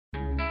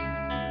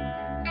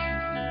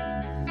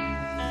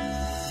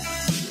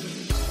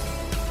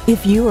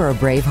If you are a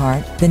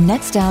Braveheart, the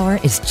next hour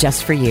is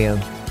just for you.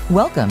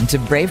 Welcome to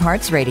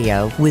Bravehearts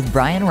Radio with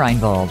Brian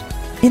Reinbold.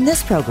 In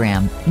this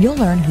program, you'll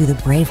learn who the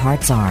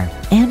Bravehearts are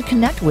and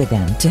connect with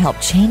them to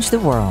help change the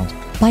world.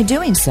 By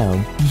doing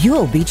so,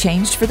 you'll be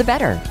changed for the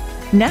better.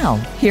 Now,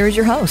 here's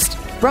your host,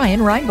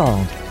 Brian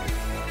Reinbold.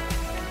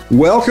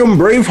 Welcome,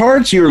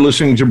 Bravehearts. You're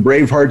listening to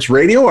Bravehearts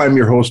Radio. I'm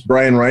your host,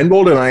 Brian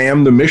Reinbold, and I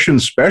am the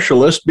mission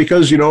specialist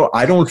because,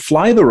 I don't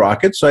fly the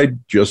rockets. I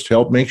just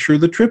help make sure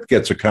the trip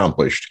gets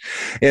accomplished.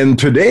 And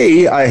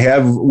today I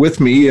have with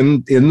me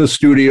in the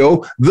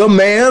studio the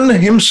man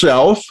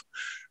himself,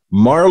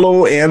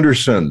 Marlo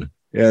Anderson.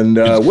 And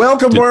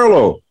welcome,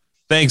 Marlo.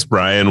 Thanks,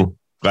 Brian.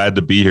 Glad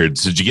to be here.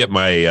 Did you get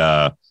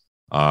my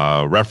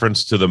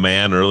reference to the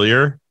man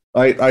earlier?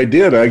 I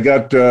did. I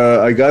got the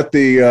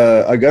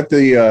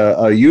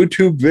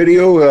YouTube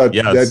video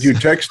that you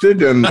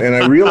texted, and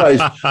I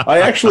realized I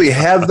actually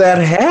have that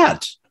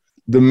hat.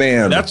 The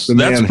man. That's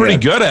man pretty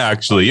hat. Good,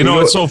 actually.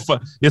 It's so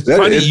fun. It's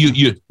funny.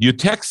 You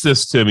text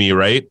this to me,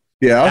 right?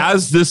 Yeah.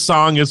 As this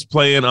song is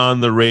playing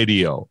on the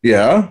radio.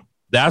 Yeah.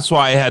 That's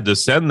why I had to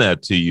send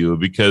that to you,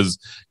 because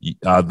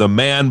The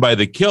Man by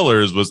the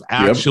Killers was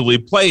actually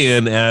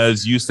playing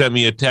as you sent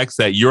me a text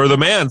that you're the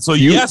man. So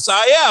yes,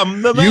 I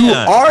am the man. You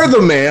are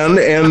the man,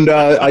 and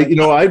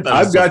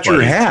I've got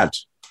your hat.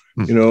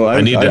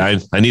 I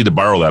need to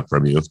borrow that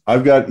from you.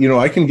 I've got,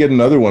 I can get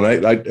another one.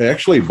 I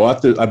actually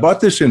bought this. I bought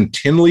this in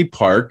Tinley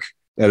Park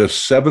at a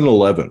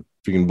 7-Eleven,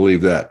 if you can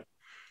believe that.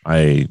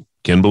 I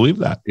can believe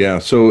that. Yeah.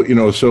 So, I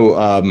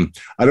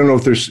don't know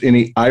if there's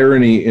any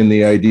irony in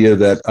the idea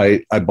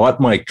that I bought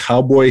my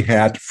cowboy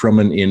hat from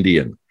an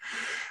Indian,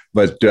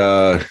 but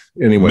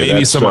anyway,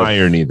 maybe some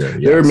irony there.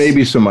 Yes. There may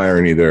be some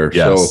irony there.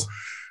 Yes.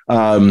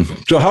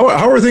 So how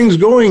are things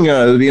going?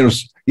 We're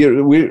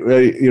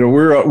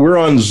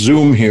on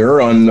Zoom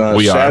here on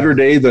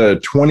Saturday, the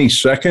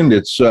 22nd.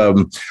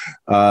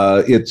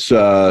 It's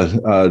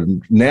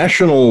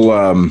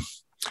National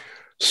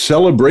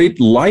Celebrate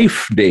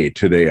Life Day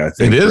today, I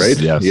think. It is, right?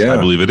 Yes, yeah. I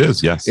believe it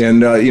is, yes.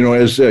 And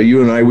as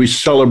you and I, we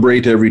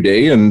celebrate every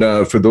day. And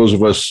for those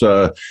of us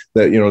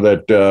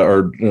that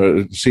are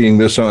seeing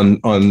this on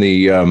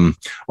the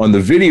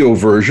video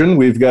version,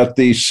 we've got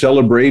the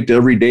Celebrate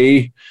Every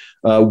Day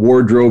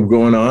wardrobe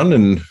going on,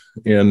 and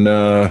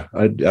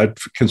I'd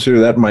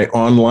consider that my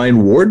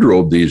online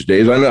wardrobe these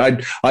days. I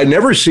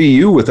never see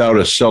you without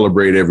a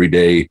Celebrate Every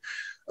Day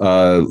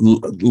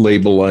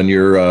label on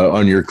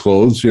your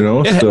clothes,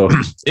 So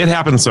it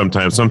happens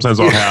sometimes. Sometimes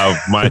I'll have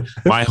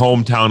my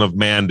hometown of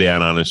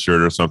Mandan on a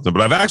shirt or something,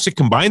 but I've actually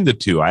combined the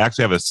two. I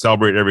actually have a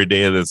Celebrate Every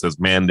Day that says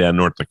Mandan,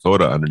 North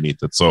Dakota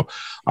underneath it. So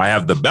I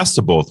have the best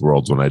of both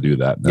worlds when I do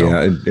that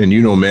now. Yeah,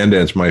 and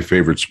Mandan's my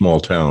favorite small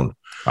town.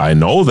 I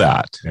know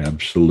that.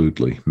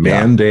 Absolutely.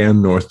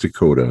 Mandan, North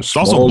Dakota. It's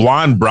also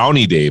Blonde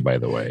Brownie Day, by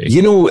the way.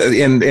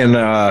 And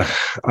I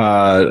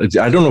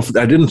don't know if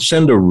I didn't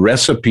send a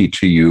recipe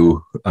to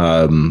you.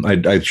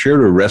 I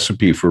shared a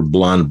recipe for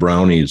blonde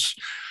brownies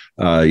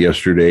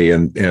yesterday,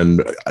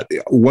 and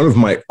one of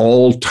my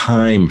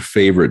all-time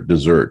favorite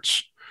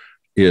desserts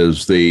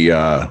is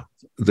the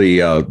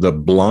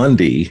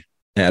Blondie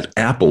at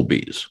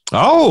Applebee's.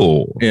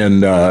 Oh.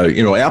 And,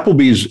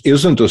 Applebee's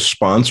isn't a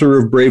sponsor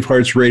of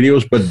Bravehearts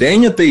Radios, but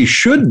dang it, they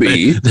should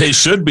be. They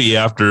should be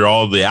after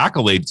all the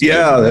accolades.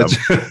 Yeah. That's,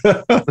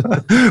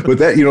 but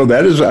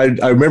that is,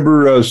 I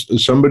remember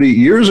somebody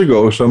years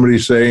ago,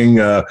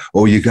 saying,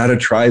 oh, you got to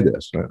try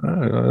this.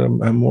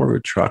 I'm more of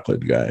a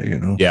chocolate guy,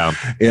 Yeah.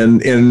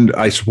 And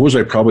I suppose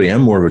I probably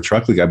am more of a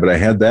chocolate guy, but I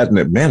had that, and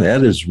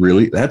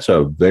that's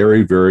a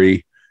very,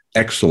 very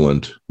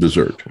excellent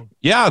dessert.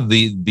 Yeah,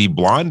 the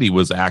Blondie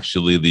was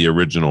actually the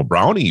original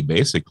brownie,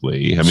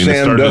 basically. I mean,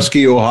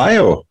 Sandusky,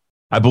 Ohio.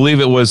 I believe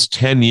it was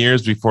 10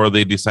 years before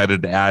they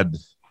decided to add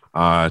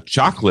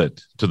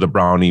chocolate to the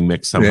brownie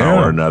mix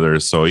somehow or another.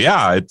 So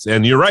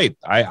and you're right.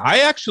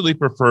 I actually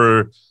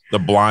prefer the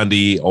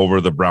Blondie over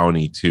the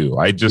brownie too.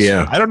 I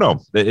don't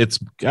know. It's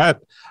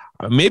got,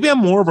 maybe I'm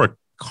more of a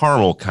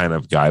caramel kind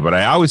of guy, but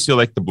I always feel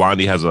like the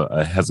Blondie has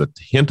a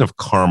hint of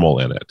caramel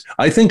in it.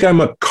 I think I'm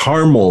a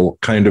caramel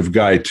kind of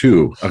guy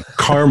too. A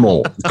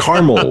caramel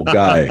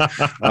guy.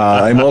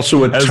 I'm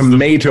also a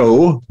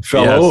tomato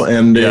fellow,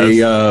 and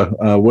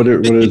what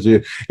is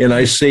it? And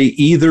I say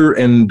either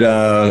and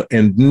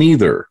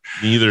neither.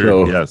 Neither.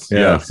 So, yes.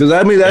 Because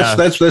I mean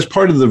that's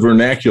part of the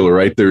vernacular,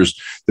 right?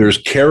 There's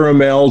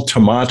caramel,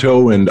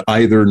 tomato, and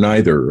either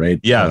neither, right?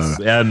 Yes,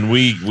 and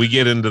we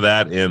get into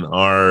that in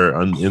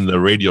the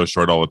radio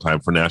short all the time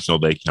for National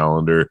Day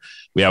Calendar.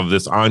 We have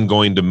this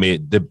ongoing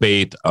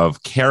debate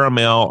of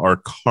caramel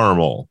or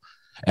caramel,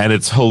 and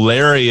it's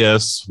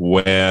hilarious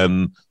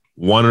when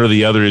one or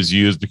the other is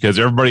used because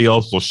everybody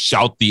else will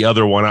shout the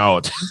other one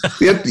out.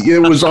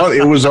 It was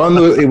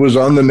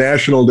on the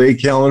National Day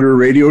Calendar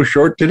radio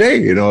short today.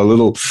 You know, a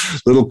little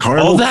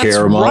caramel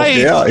caramel. Right.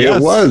 Yeah, yes.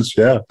 It was.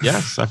 Yeah.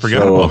 Yes, I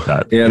forgot about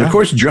that. And of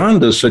course, John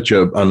does such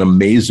an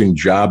amazing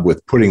job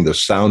with putting the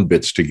sound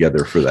bits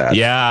together for that.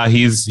 Yeah,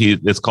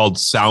 it's called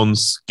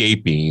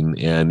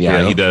soundscaping, and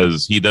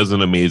he does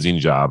an amazing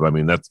job. I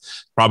mean,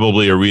 that's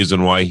probably a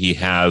reason why he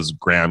has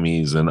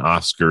Grammys and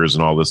Oscars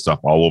and all this stuff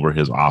all over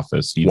his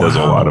office. He does a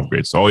lot of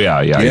great stuff. Oh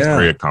yeah, he's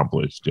very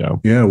accomplished. Yeah.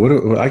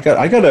 I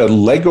got a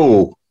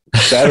Lego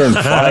Saturn V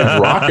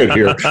rocket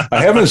here.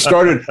 I haven't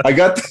started. I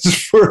got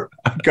this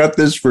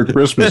for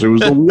Christmas. It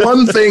was the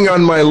one thing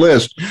on my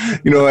list.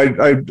 You know,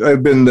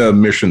 I've been the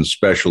mission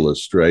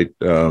specialist, right?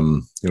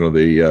 You know,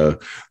 the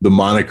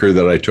moniker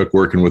that I took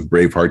working with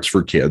Brave Hearts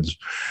for Kids.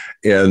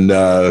 And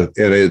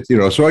it, you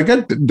know, so I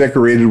got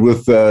decorated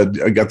with, I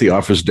got the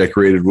office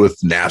decorated with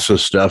NASA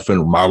stuff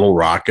and model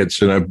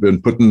rockets. And I've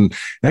been putting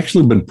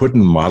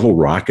model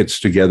rockets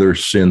together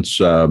since,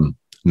 I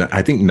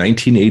think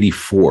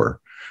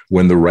 1984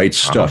 when The Right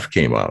Stuff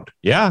came out.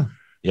 Yeah.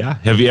 Yeah.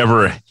 Have you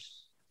ever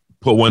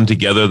put one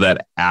together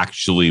that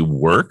actually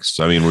works?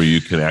 I mean, where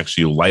you can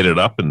actually light it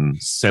up and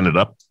send it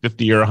up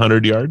 50 or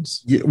 100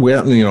 yards? Yeah,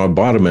 well, you know, I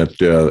bought them at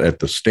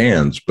the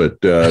stands,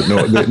 but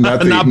no,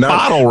 not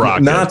bottle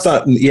rockets.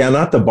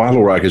 Not the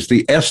bottle rockets.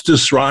 The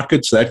Estes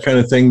rockets, that kind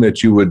of thing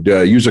that you would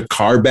use a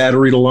car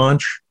battery to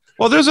launch.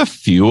 Well, there's a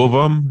few of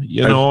them,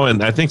 you know,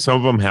 and I think some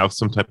of them have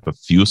some type of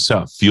fuel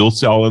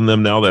cell in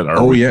them now that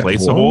are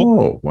replaceable.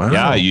 Whoa, wow.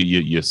 Yeah,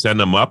 you send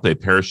them up, they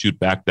parachute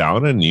back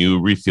down, and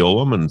you refill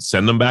them and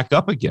send them back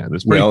up again.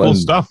 It's pretty cool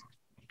stuff.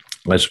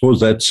 I suppose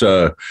that's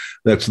the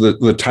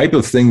type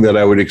of thing that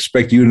I would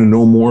expect you to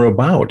know more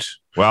about.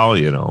 Well,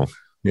 you know,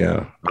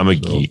 yeah, I'm a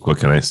geek. What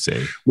can I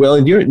say? Well,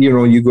 and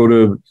you go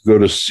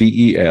to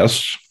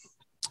CES.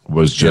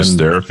 Was just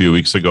there a few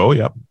weeks ago.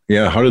 Yep.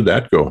 Yeah. How did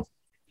that go?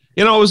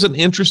 You know, it was an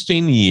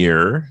interesting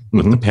year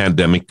with the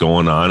pandemic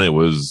going on. It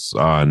was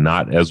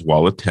not as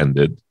well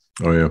attended.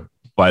 Oh, yeah.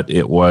 But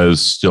it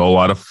was still a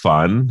lot of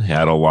fun.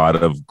 Had a lot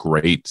of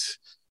great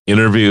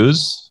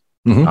interviews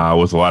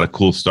with a lot of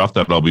cool stuff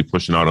that I'll be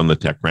pushing out on the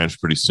Tech Ranch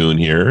pretty soon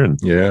here. And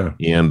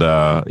found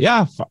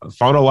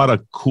a lot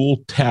of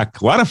cool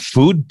tech, a lot of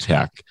food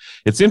tech.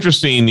 It's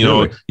interesting, you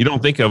know, you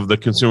don't think of the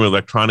Consumer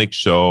Electronics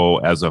Show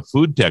as a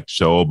food tech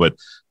show, but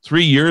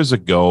 3 years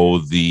ago,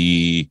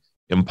 the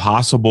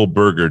Impossible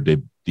Burger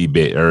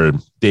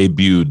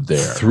debuted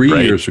there.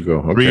 3 years ago.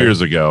 Okay. 3 years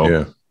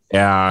ago.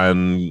 Yeah.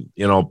 And,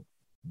 you know,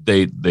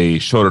 they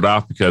showed it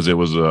off because it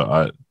was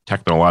a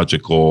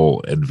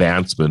technological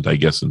advancement, I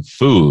guess, in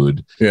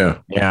food. Yeah.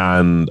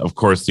 And of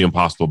course, the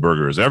Impossible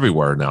Burger is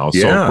everywhere now.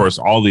 So of course,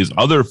 all these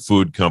other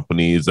food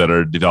companies that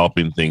are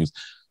developing things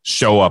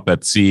show up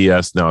at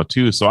CES now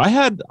too. So I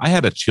had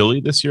a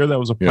chili this year that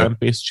was a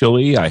plant-based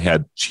chili. I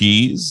had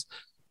cheese.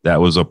 That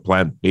was a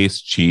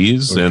plant-based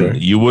cheese, and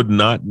you would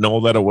not know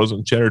that it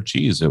wasn't cheddar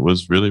cheese. It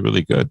was really,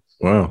 really good.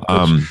 Wow.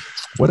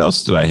 What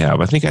else did I have?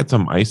 I think I had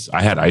some ice.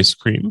 I had ice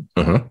cream.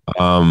 There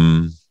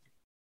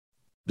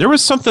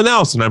was something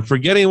else, and I'm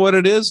forgetting what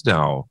it is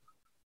now.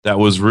 That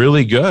was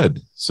really good.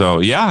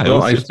 So yeah,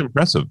 it's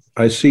impressive.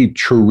 I see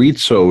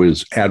chorizo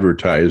is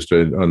advertised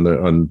on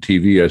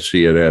TV. I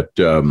see it at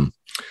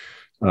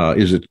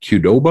is it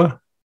Qdoba?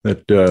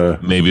 That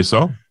maybe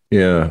so.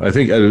 Yeah, I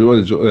think it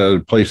was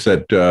a place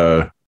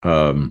that.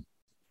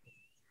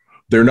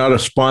 They're not a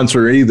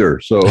sponsor either.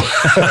 So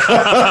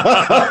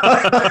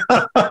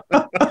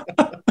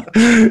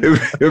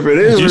if it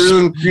is or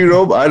isn't, you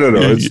know, I don't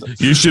know.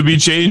 You should be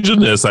changing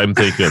this, I'm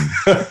thinking.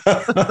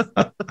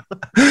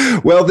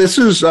 Well, this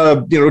is,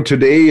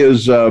 today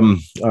is,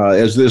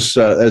 as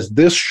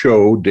this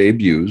show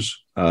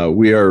debuts,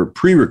 we are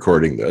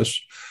pre-recording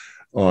this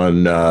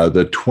on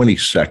the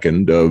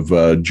 22nd of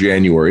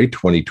January,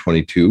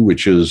 2022,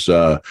 which is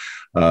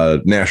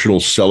National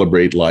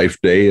Celebrate Life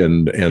Day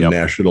and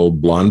National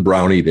Blonde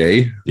Brownie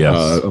Day,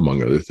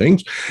 among other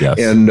things. Yes.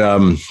 And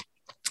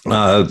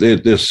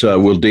this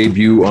will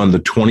debut on the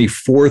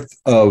 24th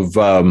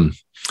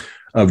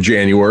of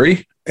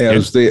January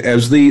as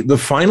the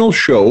final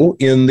show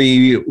in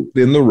the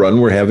run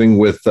we're having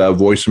with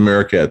Voice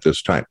America at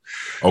this time.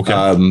 Okay.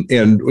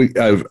 And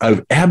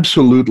I've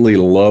absolutely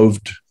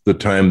loved the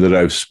time that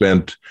I've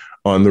spent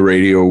on the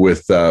radio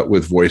with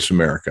Voice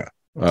America.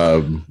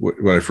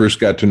 When I first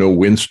got to know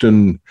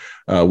Winston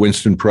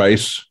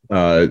Price,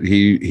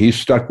 he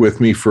stuck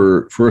with me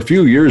for a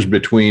few years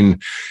between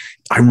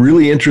I'm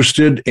really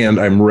interested and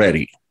I'm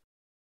ready.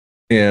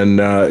 And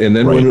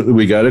then when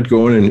we got it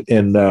going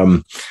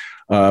and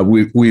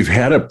we've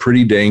had a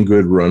pretty dang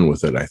good run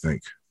with it, I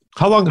think.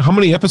 How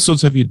many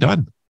episodes have you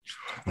done?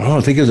 Oh,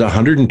 I think it's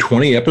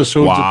 120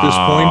 episodes at this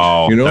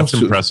point. You know, that's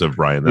impressive,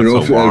 Brian.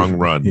 That's a long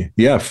run.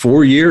 Yeah,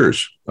 4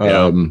 years.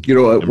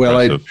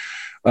 Impressive.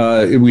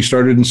 We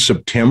started in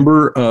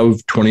September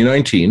of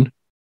 2019.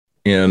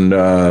 And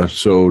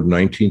so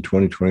 19,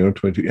 20, 21,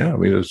 22. Yeah, I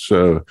mean, it's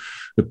the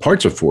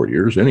parts of 4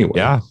 years anyway.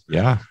 Yeah.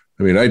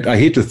 I mean, I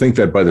hate to think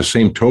that by the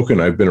same token,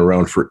 I've been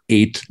around for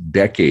 8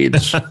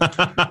 decades.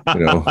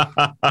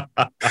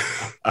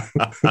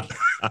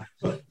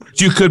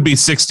 You could be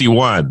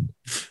 61.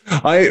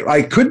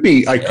 I could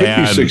be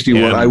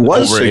 61. I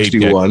was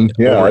 61.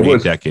 I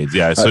was 8 decades.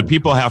 Yeah. So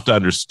people have to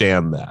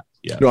understand that.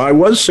 Yeah. No, I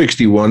was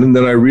 61. And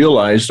then I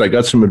realized I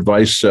got some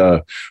advice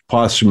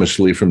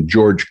posthumously from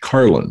George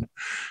Carlin.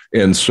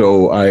 And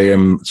so I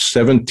am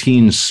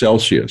 17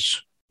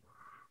 Celsius.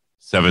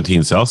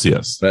 17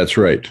 Celsius. That's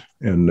right.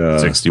 And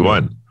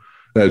 61.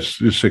 That's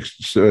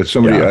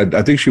somebody. Yeah.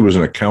 I think she was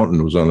an accountant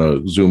who was on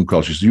a Zoom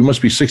call. She said, "You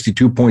must be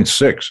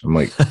 62.6." I'm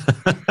like,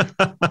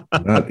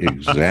 not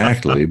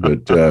exactly,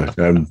 but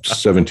I'm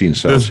 17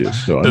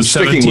 Celsius. So I'm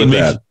sticking with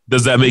that.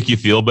 Does that make you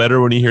feel better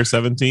when you hear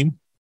 17?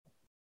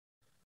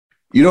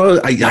 You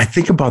know, I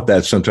think about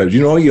that sometimes.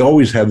 You know, you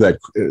always have that.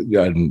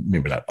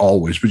 Maybe not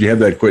always, but you have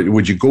that question.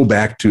 Would you go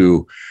back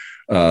to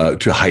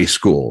high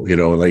school? You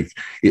know, like,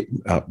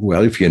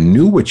 well, if you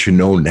knew what you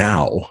know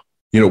now,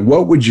 you know,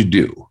 what would you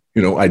do?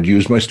 You know, I'd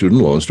use my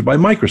student loans to buy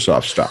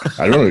Microsoft stock.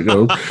 I don't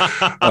know.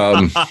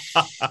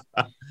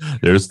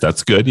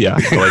 That's good. Yeah,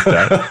 I like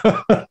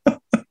that.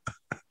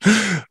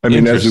 I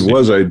mean, as it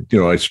was, I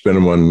spent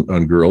them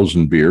on girls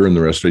and beer, and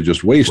the rest I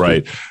just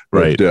wasted.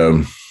 Right. But,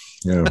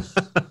 yeah.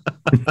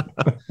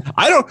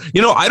 I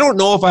don't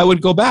know if I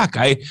would go back.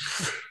 I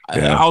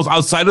was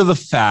outside of the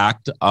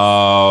fact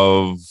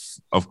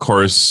of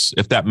course,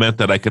 if that meant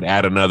that I could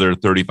add another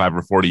 35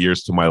 or 40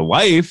 years to my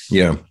life.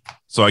 Yeah.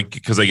 So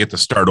because I get to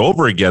start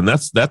over again,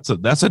 that's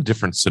a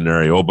different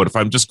scenario. But if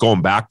I'm just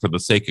going back for the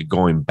sake of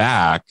going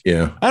back,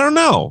 yeah, I don't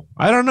know.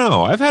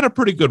 I've had a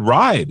pretty good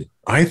ride.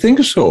 I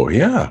think so.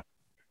 Yeah,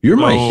 you're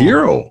my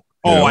hero.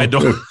 I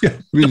don't.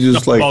 We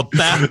just like about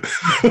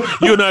that.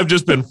 You and I have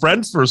just been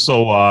friends for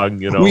so long.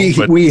 You know,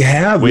 we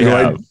have.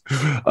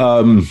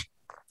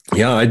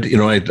 Yeah, I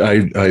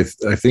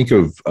think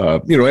of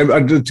I'm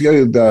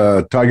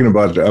talking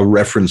about a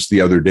reference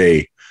the other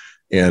day,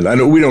 and I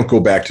know we don't go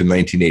back to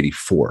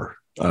 1984.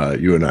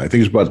 You and I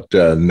think it's about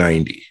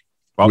 90.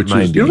 About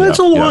 90, that's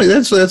a long.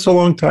 Yeah. That's a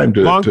long time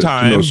to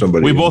know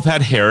somebody. We both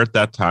had hair at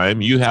that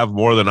time. You have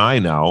more than I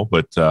now,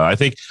 but I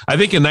think in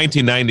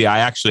 1990 I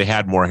actually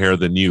had more hair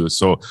than you.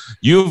 So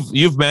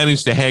you've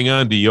managed to hang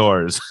on to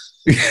yours.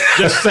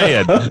 Just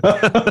saying.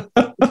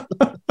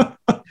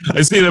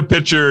 I seen a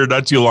picture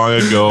not too long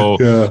ago.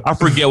 Yeah. I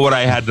forget what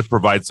I had to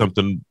provide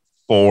something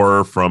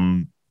for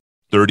from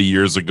 30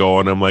 years ago.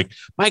 And I'm like,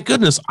 my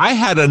goodness, I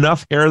had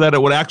enough hair that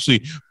it would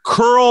actually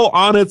curl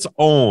on its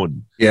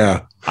own.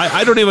 Yeah.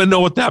 I don't even know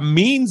what that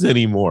means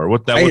anymore,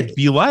 what that would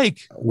be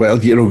like. Well,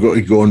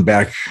 going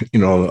back,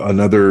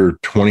 another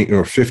 20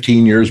 or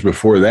 15 years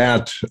before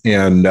that.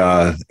 And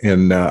I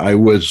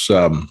was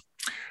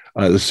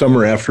the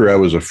summer after I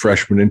was a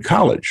freshman in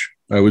college.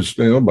 I was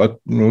about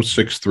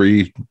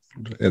 6'3"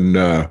 and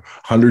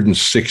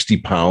 160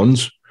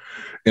 pounds,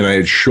 and I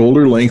had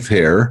shoulder length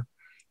hair,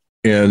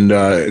 and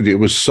it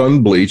was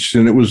sun bleached,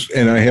 and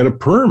I had a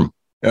perm.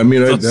 I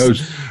mean, I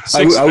was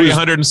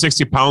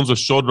 160 pounds with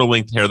shoulder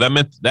length hair.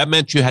 That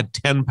meant you had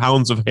 10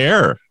 pounds of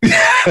hair.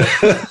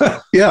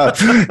 Yeah,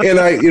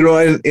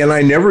 and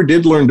I never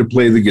did learn to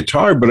play the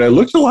guitar, but I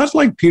looked a lot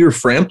like Peter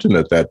Frampton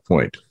at that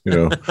point.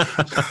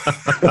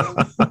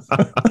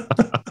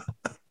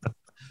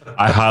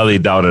 I highly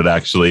doubt it,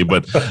 actually,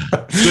 but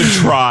good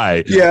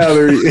try. Yeah,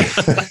 there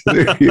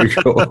you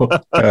go.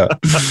 Yeah.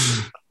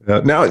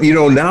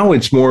 Now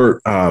it's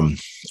more.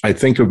 I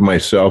think of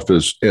myself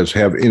as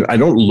having. I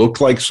don't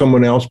look like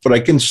someone else, but I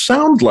can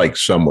sound like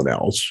someone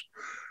else.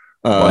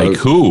 Like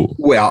who?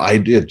 Well,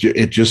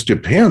 it just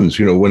depends.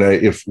 When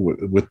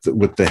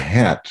with the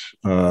hat,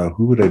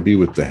 who would I be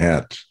with the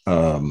hat?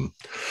 Other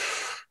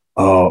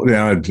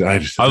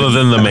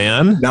than the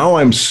man. Now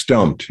I'm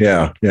stumped.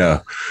 Yeah.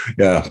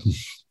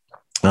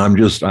 I'm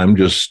sorry,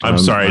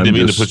 I didn't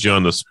mean to put you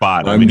on the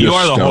spot. I mean, you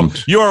are the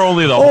host. You are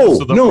only the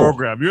host of the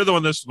program. You're the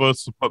one that's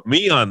supposed to put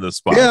me on the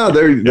spot. Yeah,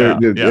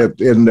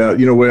 and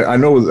I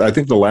know. I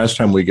think the last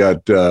time we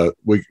got on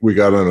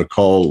a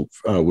call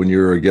when you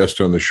were a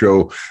guest on the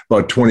show,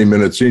 about 20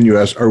 minutes in, you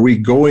asked, "Are we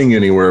going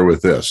anywhere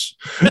with this?"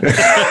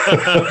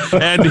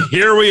 And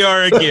here we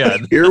are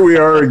again. 20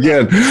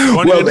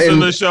 minutes in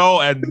the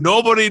show, and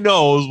nobody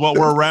knows what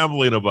we're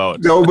rambling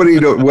about. Nobody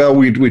knows. Well,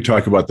 we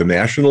talk about the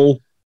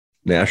National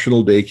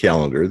Day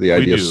calendar, the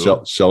idea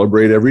of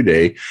celebrate every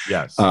day.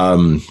 Yes.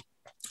 You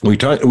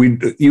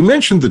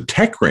mentioned the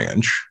Tech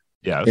Ranch.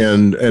 Yes.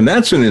 And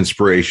that's an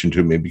inspiration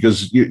to me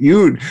because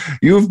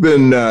you've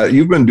been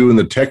doing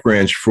the Tech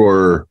Ranch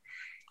for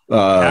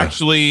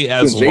actually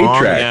as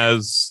long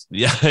as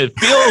it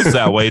feels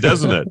that way,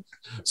 doesn't it?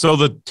 So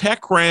the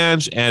Tech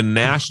Ranch and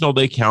National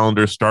Day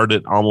calendar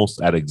started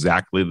almost at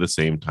exactly the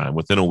same time,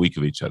 within a week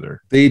of each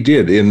other. They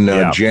did in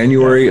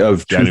January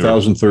of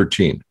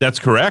 2013. That's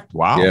correct.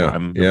 Wow. Yeah,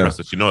 I'm impressed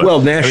that you know that.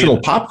 Well,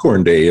 National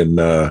Popcorn Day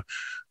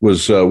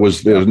was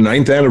the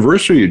 9th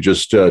anniversary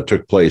just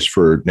took place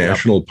for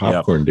National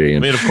Popcorn Day.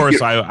 And, of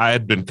course, I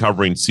had been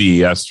covering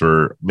CES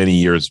for many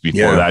years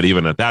before that,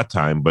 even at that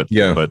time. But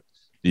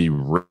the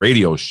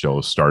radio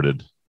show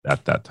started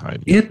at that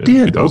time. It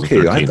did.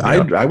 Okay.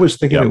 I was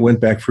thinking it went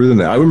back further than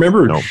that. I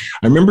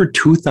remember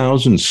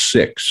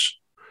 2006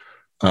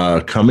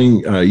 coming.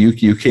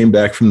 You came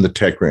back from the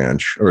Tech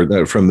Ranch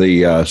or from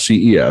the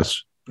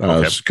CES,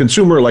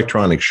 Consumer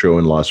Electronics Show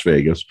in Las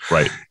Vegas.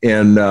 Right.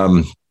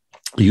 And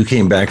you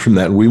came back from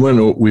that. We went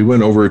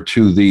over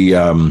to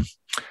the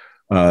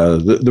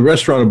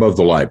restaurant above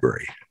the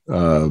library.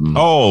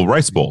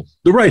 Rice Bowl.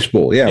 The Rice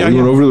Bowl. Yeah, we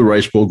went over to the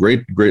Rice Bowl.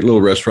 Great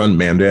little restaurant in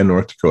Mandan,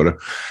 North Dakota.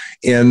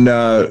 And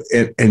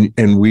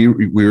we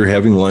were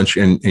having lunch,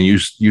 and you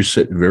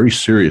said very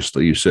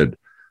seriously, you said,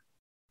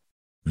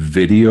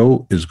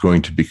 video is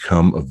going to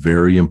become a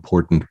very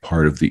important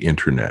part of the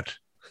internet.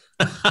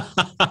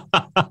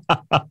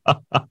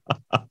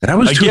 That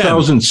was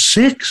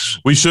 2006.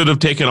 We should have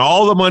taken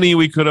all the money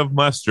we could have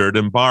mustered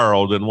and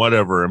borrowed and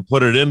whatever and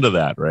put it into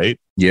that, right?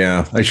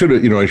 Yeah, I should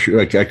have.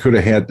 I could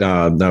have had.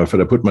 Now, if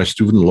I put my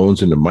student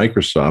loans into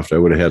Microsoft, I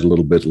would have had a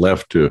little bit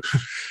left to.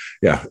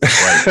 Yeah.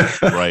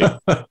 Right.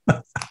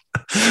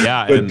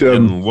 Yeah, but,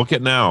 and look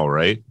at now,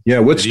 right? Yeah,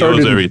 what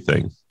started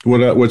everything?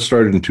 What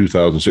started in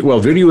 2006? Well,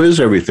 video is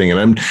everything,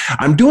 and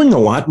I'm doing a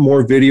lot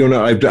more video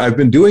now. I've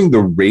been doing the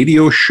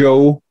radio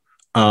show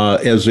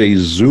as a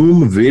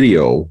Zoom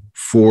video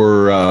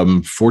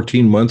for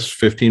 14 months,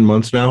 15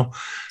 months now.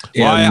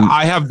 And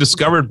I have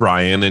discovered,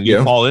 Brian, and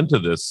you fall into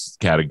this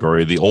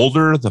category. The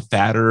older, the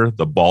fatter,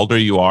 the balder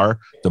you are,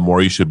 the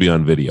more you should be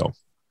on video.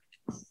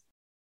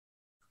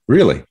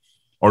 Really?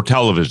 Or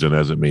television,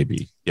 as it may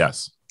be.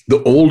 Yes.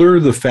 The older,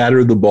 the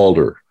fatter, the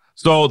balder.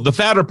 So the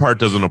fatter part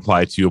doesn't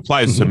apply to you,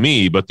 applies to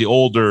me, but the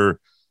older,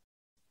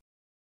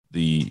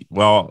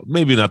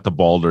 maybe not the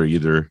balder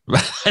either.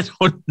 I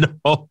don't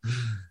know.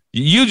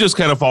 You just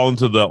kind of fall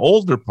into the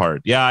older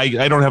part. Yeah,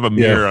 I don't have a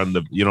mirror on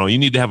the, you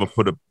need to have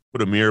put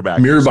a mirror back.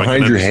 Mirror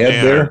behind your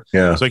head there.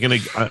 Yeah. So I can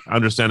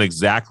understand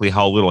exactly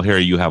how little hair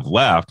you have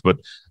left. But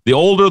the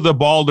older, the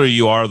balder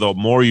you are, the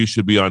more you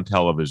should be on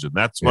television.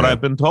 That's what I've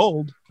been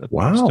told. That's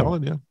what I was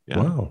telling you. Yeah.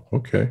 Wow.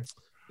 Okay.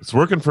 It's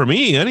working for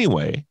me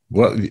anyway.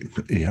 Well,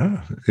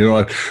 yeah.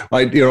 You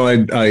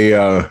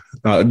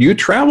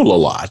travel a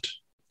lot.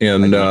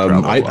 And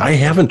I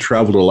haven't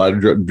traveled a lot,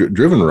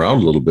 driven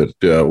around a little bit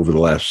over the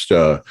last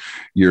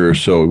year or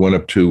so. I went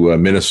up to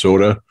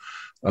Minnesota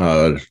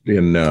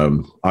in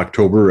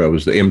October. I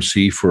was the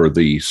MC for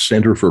the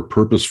Center for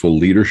Purposeful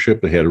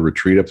Leadership. They had a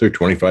retreat up there,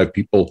 25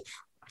 people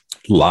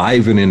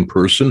live and in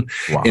person,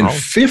 and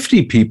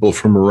 50 people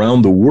from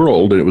around the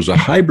world. And it was a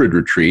hybrid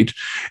retreat.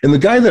 And the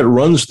guy that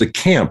runs the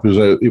camp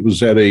it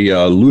was at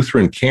a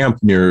Lutheran camp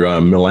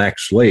near Mille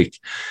Lacs Lake.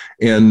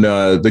 And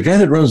the guy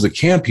that runs the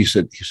camp, he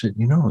said,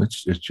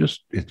 it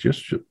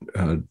just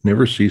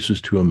never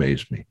ceases to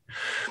amaze me.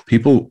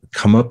 People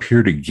come up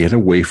here to get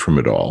away from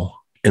it all,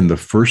 and the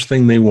first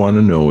thing they want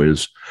to know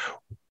is,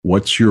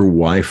 what's your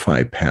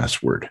Wi-Fi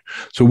password?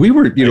 So we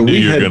were, I knew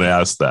you were going to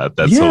ask that.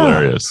 That's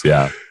hilarious.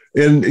 Yeah.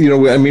 And,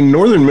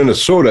 northern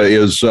Minnesota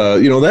is,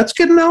 that's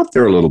getting out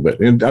there a little bit.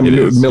 And I mean,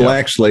 Mille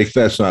Lacs Lake,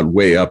 that's not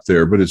way up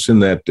there, but it's in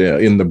that,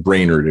 in the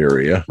Brainerd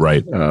area.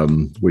 Right.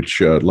 Which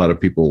a lot of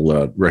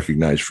people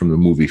recognize from the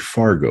movie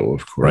Fargo,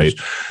 of course. Right.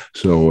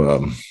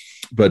 So,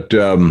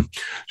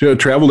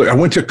 traveled. I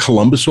went to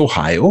Columbus,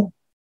 Ohio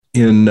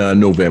in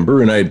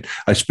November, and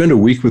I spent a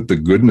week with the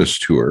Goodness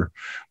Tour,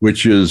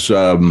 which is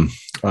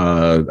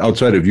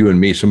outside of you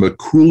and me, some of the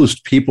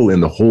coolest people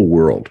in the whole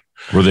world.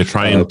 Were they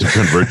trying to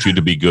convert you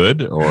to be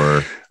good,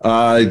 or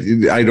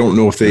I don't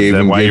know if they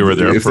even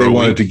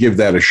wanted to give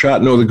that a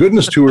shot. No, the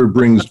Goodness Tour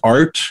brings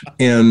art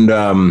and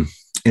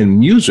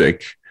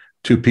music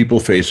to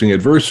people facing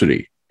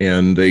adversity,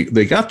 and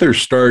they got their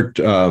start.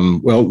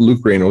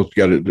 Luke Reyno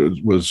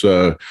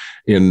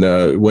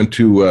went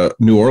to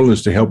New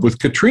Orleans to help with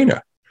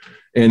Katrina,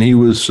 and he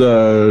was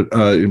I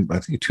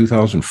think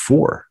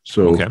 2004.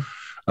 So. Okay.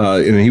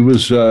 And he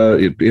was,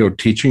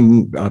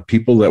 teaching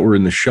people that were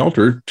in the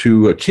shelter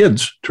to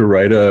kids to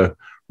write a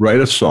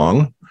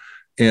song,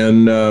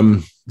 and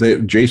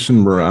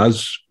Jason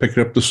Mraz picked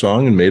up the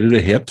song and made it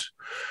a hit,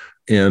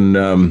 and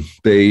and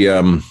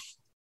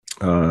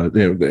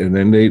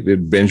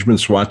then Benjamin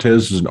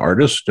Suarez is an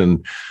artist,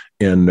 and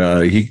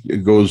he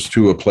goes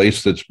to a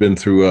place that's been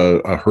through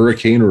a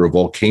hurricane or a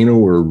volcano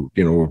or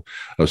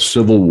a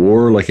civil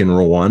war like in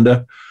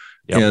Rwanda.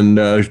 Yep. And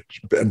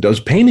does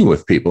painting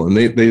with people. And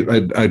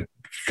I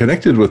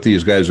connected with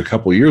these guys a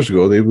couple of years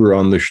ago. They were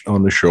on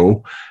the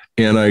show,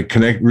 and I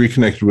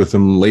reconnected with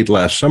them late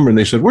last summer. And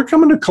they said, "We're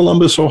coming to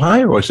Columbus,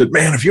 Ohio." I said,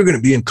 "Man, if you're going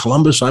to be in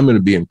Columbus, I'm going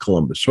to be in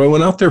Columbus." So I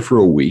went out there for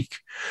a week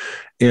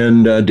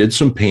and did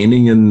some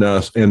painting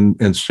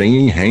and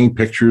singing, hanging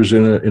pictures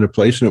in a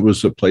place. And it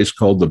was a place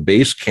called the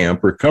Base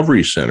Camp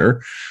Recovery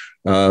Center.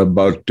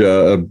 About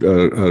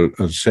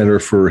a center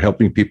for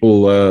helping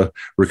people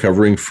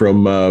recovering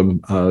from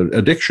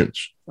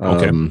addictions.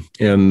 Okay.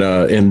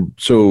 And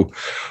so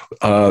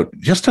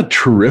just a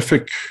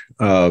terrific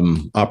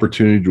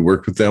opportunity to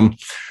work with them.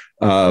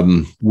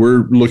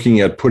 We're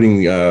looking at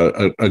putting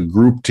a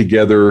group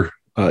together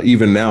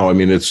even now. I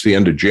mean, it's the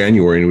end of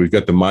January, and we've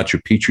got the Machu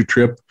Picchu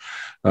trip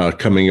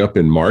coming up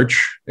in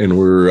March, and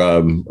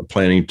we're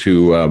planning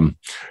to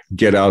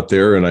get out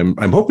there. And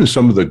I'm hoping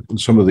some of the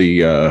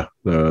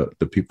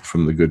people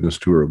from the Goodness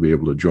Tour will be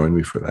able to join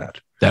me for that.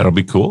 That'll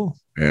be cool.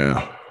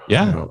 Yeah.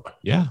 Yeah.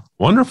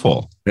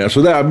 Wonderful. Yeah.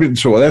 So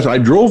I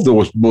drove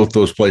both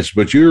those places,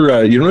 but you're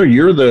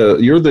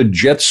the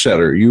jet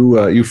setter.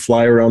 You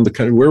fly around the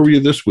country. Where were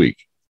you this week?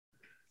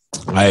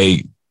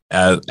 I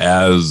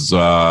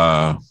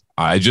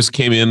just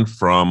came in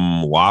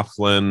from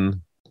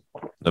Laughlin,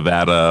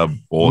 Nevada,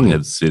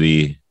 Bullhead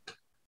City,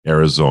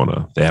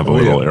 Arizona. They have a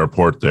little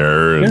airport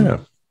there.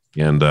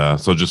 And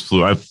so just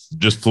flew. I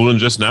just flew in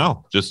just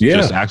now. Just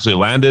actually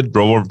landed,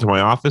 drove over to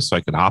my office so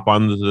I could hop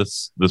on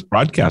this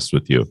broadcast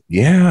with you.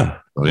 Yeah.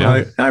 So,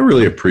 yeah. I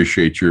really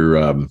appreciate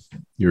your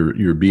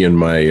being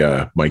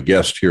my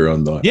guest here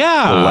on the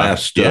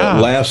last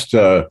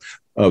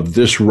of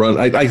this run.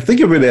 I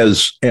think of it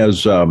as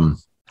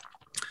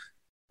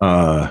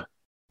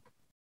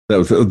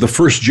the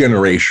first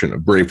generation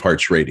of Brave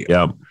Hearts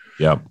Radio.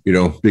 Yeah.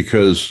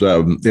 Because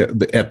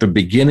at the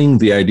beginning,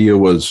 the idea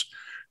was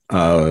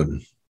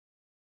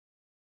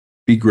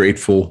be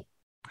grateful,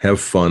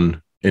 have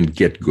fun, and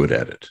get good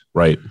at it.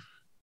 Right.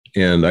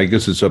 And I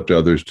guess it's up to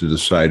others to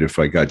decide if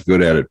I got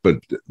good at it. But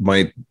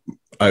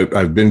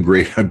I've been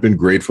great. I've been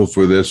grateful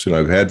for this, and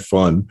I've had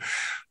fun.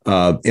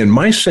 And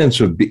my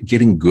sense of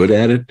getting good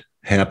at it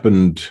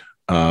happened.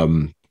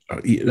 Even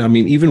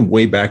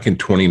way back in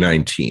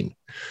 2019.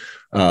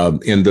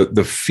 And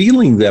the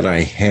feeling that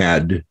I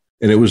had,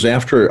 and it was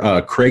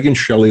after Craig and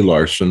Shelley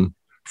Larson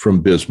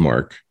from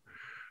Bismarck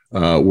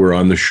were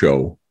on the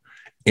show.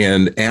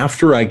 And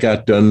after I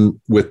got done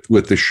with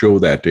the show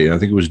that day, I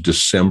think it was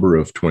December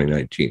of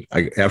 2019,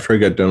 after I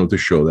got done with the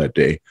show that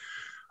day,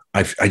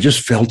 I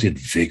just felt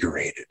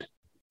invigorated.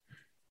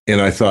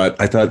 And I thought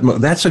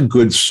that's a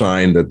good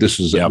sign that this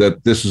is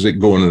it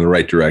going in the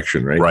right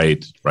direction,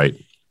 right? Right.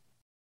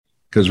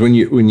 Because when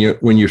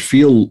you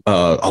feel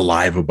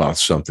alive about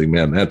something,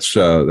 man, that's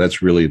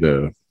really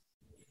the.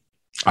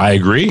 I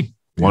agree,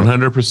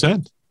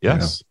 100%.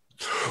 Yes. Yeah.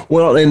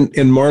 Well, and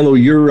Marlo,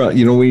 you're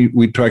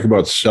we talk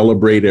about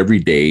celebrate every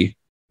day,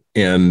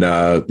 and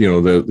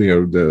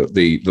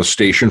the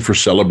station for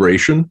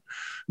celebration,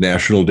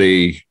 National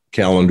Day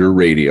Calendar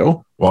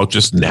Radio. Well,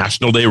 just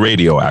National Day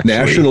Radio, actually.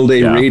 National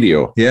Day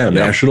Radio,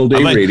 National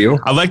Day Radio.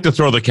 I like to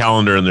throw the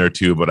calendar in there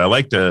too, but I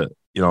like to.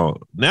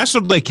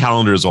 National Day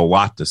Calendar is a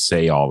lot to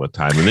say all the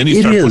time. And then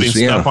you start putting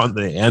stuff on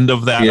the end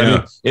of that. Yeah. I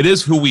mean, it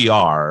is who we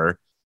are,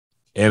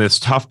 and it's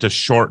tough to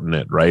shorten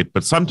it, right?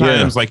 But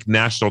sometimes like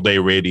National Day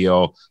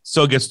Radio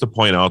still gets the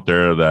point out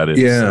there that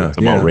it's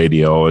about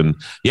radio. And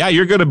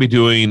you're going to be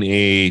doing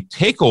a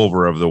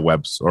takeover of the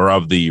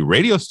of the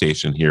radio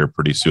station here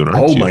pretty soon,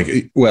 aren't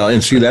you? Well,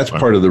 and see, that's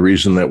part of the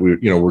reason that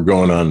we're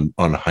going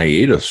on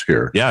hiatus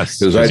here. Yes,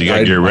 because you got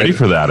to get ready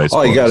for that.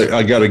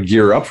 I got to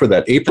gear up for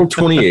that. April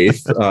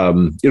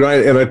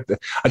 28th.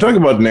 I talk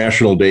about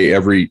National Day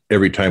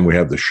every time we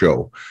have the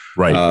show.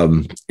 Right.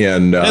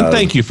 And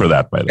thank you for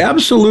that, by the way.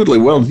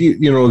 Absolutely. Well,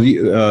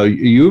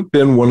 you've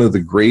been one of the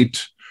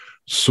great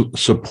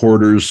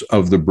supporters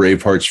of the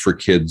Brave Hearts for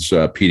Kids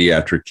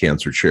pediatric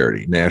cancer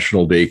charity,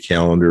 National Day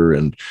Calendar,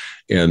 and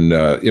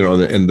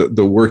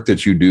the work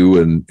that you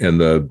do and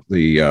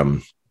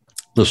the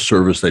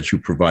service that you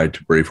provide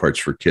to Brave Hearts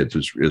for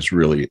Kids is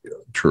really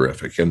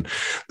terrific. And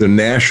the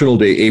National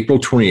Day, April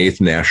 28th,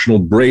 National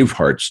Brave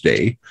Hearts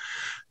Day.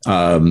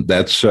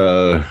 That's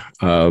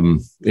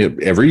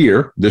every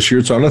year. This year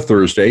it's on a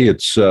Thursday.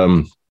 It's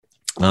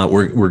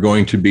we're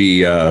going to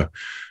be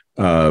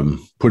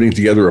putting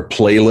together a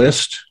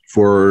playlist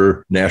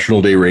for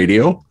National Day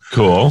Radio.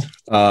 Cool.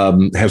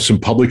 Have some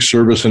public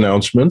service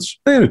announcements.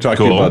 I'm going to talk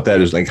to you about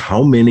that. Is like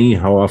how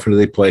often do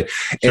they play?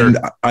 Sure. And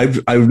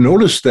I've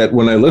noticed that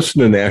when I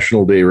listen to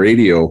National Day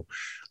Radio,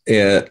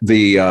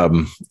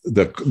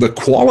 the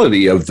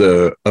quality of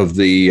the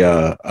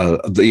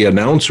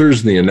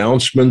announcers and the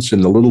announcements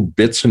and the little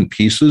bits and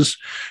pieces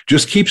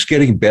just keeps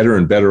getting better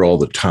and better all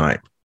the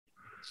time.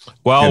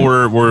 Well,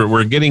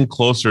 we're getting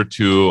closer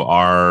to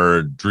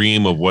our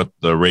dream of what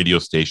the radio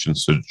station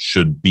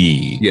should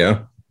be.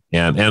 Yeah.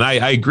 And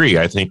I agree.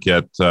 I think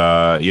that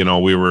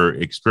we were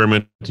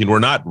experimenting. We're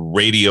not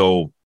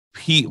radio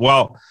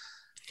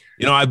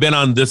I've been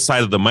on this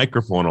side of the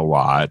microphone a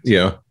lot.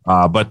 Yeah.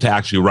 But to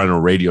actually run a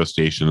radio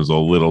station is a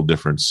little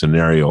different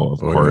scenario, of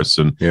course.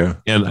 Yeah.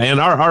 And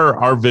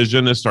our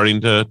vision is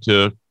starting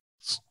to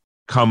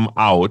come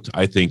out,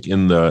 I think,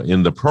 in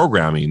the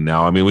programming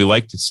now. I mean, we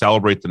like to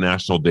celebrate the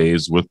national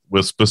days with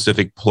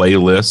specific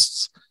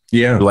playlists.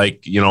 Yeah.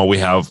 Like, we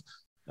have,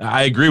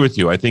 I agree with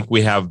you. I think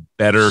we have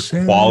better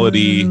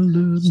quality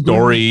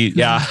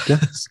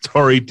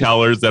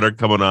storytellers that are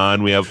coming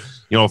on. We have,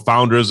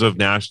 founders of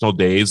national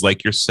days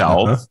like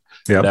yourself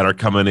that are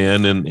coming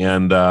in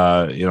and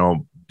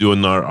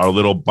doing our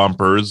little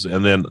bumpers.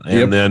 And then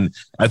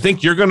I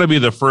think you're going to be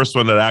the first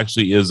one that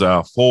actually is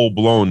a full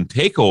blown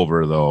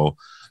takeover though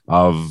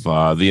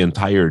of the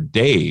entire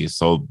day.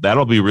 So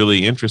that'll be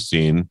really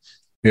interesting.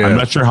 Yeah. I'm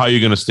not sure how you're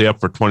going to stay up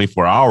for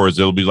 24 hours.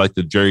 It'll be like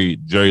the Jerry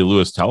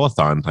Lewis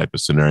telethon type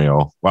of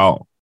scenario.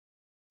 Well,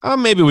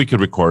 maybe we could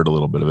record a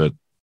little bit of it.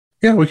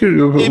 Yeah, we could.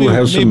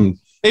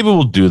 Maybe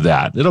we'll do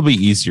that. It'll be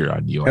easier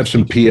on you. Have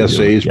some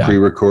PSAs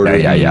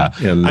pre-recorded. Yeah.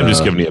 And I'm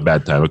just giving you a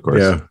bad time, of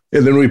course. Yeah.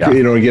 And then we,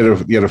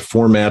 get a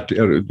format,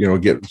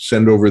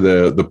 send over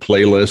the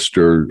playlist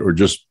or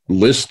just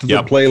list the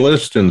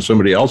playlist and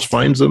somebody else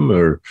finds them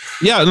or.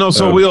 Yeah, no.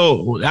 So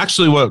we'll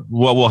actually, what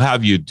we'll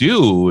have you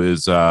do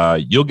is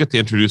you'll get to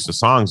introduce the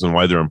songs and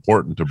why they're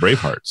important to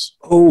Bravehearts.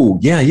 Oh,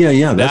 yeah.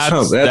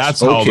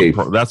 That's okay.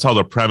 That's how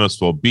the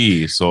premise will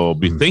be. So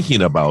be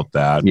thinking about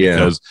that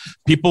because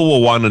people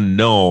will want to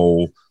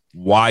know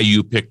why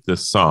you picked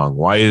this song.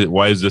 Why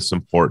is this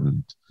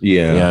important?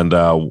 Yeah. And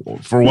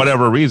for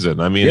whatever reason,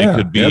 I mean, it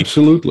could be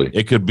absolutely.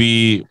 It could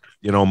be,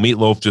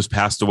 Meatloaf just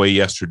passed away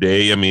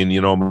yesterday. I mean,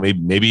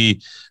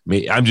 maybe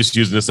I'm just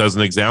using this as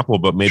an example,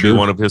 but maybe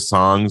one of his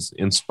songs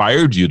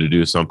inspired you to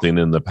do something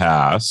in the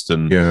past.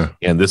 And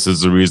this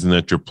is the reason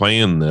that you're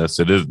playing this.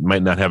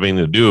 Might not have anything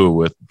to do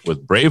with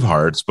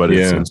Bravehearts, but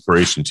it's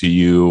inspiration to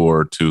you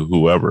or to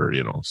whoever,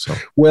 so.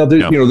 Well,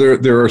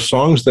 there are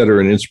songs that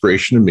are an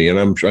inspiration to me, and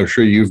I'm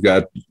sure you've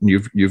got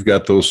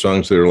those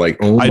songs that are like,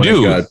 oh my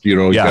God,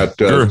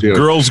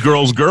 Girls.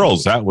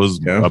 That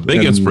was a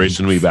big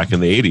inspiration to me back in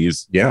the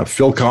 80s. Yeah.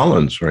 Phil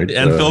Collins, right?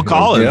 And Phil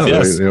Collins,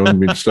 yes.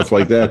 Stuff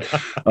like that.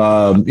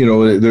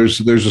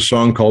 There's a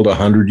song called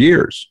 100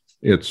 Years.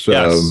 It's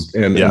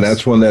and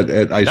that's one that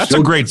that's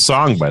a great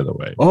song, by the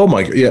way. Oh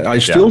my, yeah, I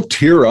still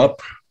tear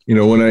up.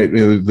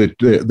 When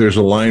there's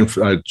a line,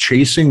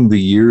 chasing the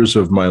years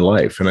of my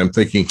life, and I'm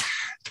thinking,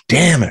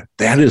 damn it,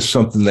 that is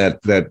something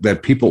that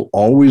people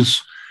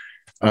always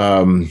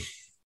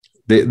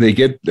they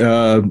get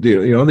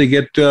they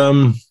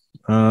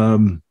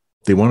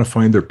want to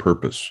find their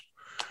purpose.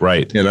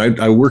 Right.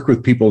 And I work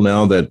with people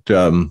now that,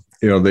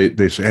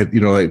 they said,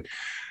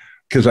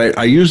 because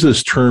I use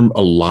this term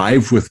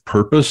alive with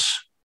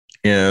purpose,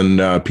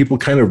 and people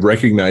kind of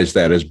recognize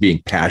that as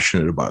being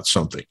passionate about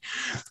something.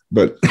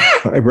 But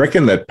I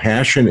reckon that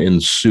passion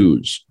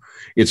ensues.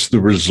 It's the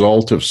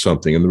result of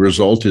something. And the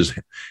result is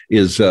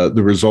the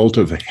result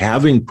of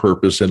having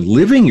purpose and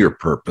living your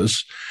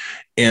purpose.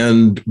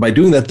 And by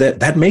doing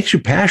that makes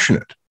you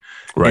passionate.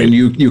 Right. And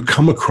you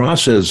come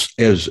across as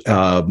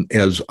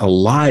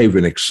alive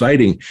and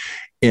exciting,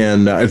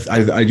 and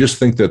I just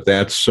think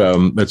that's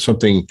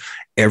something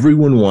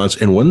everyone wants.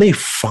 And when they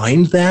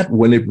find that,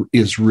 when it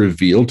is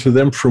revealed to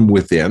them from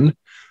within,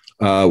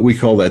 we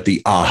call that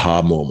the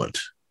aha moment,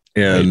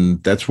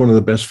 and that's one of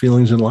the best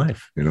feelings in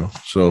life.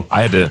 So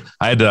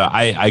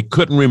I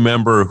couldn't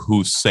remember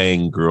who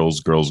sang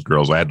 "Girls."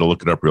 I had to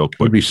look it up real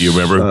quick. Do you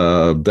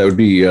remember? That would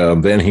be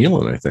Van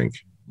Halen, I think.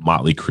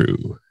 Motley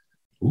Crue.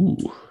 Ooh.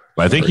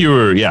 I think you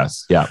were,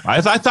 yes. Yeah.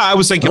 I thought I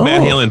was thinking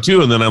Van Halen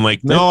too. And then I'm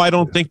like, no, I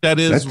don't think that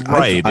is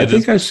right. I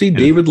think I see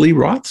David Lee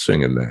Roth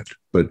singing that,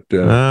 but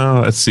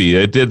let's see.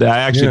 I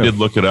actually did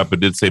look it up. It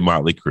did say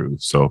Motley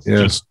Crue. So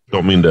just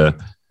don't mean to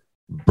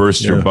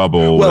burst your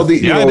bubble. Well,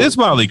 it is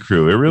Motley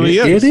Crue. It really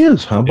is. It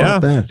is. How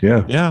about that?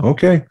 Yeah. Yeah.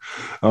 Okay.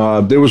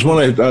 There was one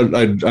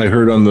I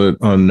heard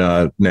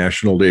on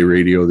National Day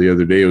Radio the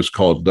other day. It was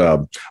called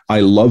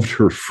 "I Loved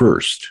Her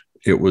First."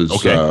 It was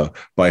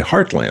by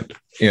Heartland.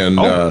 And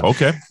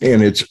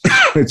and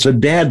it's a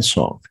dad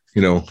song,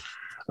 about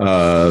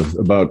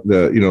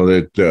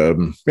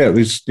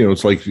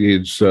it's like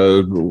it's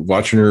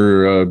watching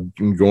her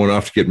going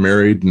off to get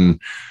married and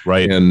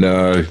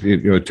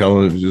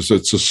telling it's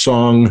a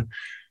song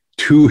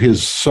to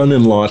his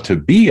son-in-law to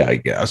be, I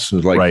guess.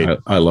 And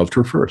I loved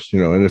her first,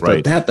 and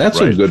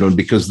that's a good one,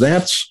 because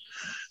that's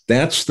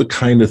the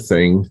kind of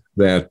thing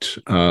that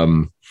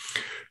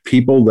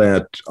people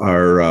that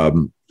are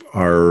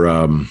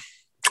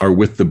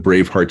with the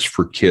Bravehearts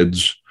for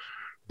Kids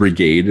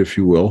brigade, if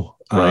you will,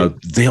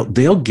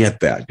 they'll get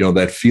that,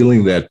 that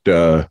feeling that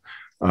the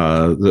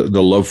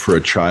love for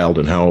a child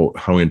and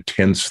how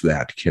intense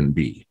that can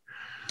be.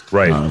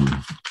 Right.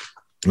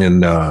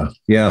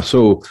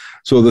 So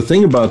the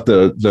thing about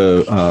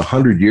the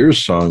 100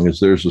 Years song is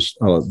there's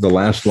the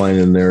last line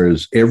in there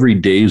is every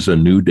day's a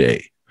new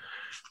day.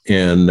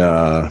 And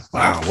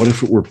wow, what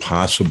if it were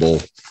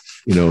possible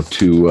and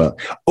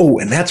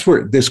that's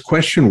where this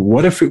question,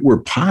 what if it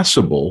were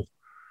possible,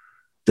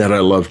 that I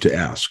love to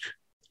ask,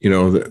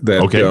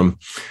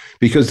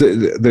 because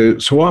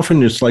so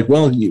often it's like,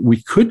 well,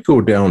 we could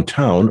go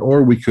downtown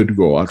or we could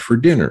go out for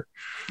dinner.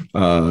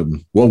 Well,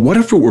 what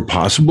if it were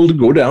possible to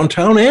go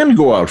downtown and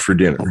go out for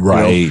dinner?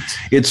 Right.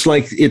 It's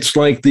like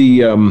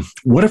the,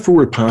 what if it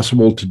were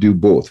possible to do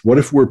both? What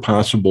if it were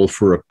possible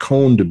for a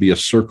cone to be a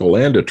circle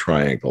and a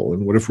triangle?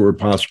 And what if it were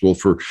possible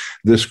for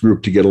this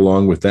group to get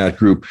along with that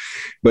group?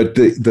 But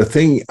the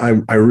thing,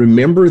 I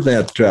remember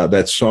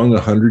that song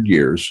 100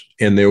 Years,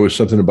 and there was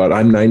something about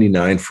I'm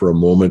 99 for a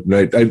moment. And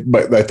I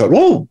thought,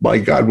 oh my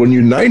God, when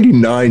you're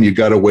 99, you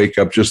got to wake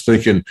up just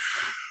thinking,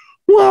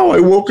 wow, I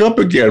woke up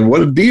again.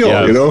 What a deal,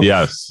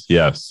 Yes.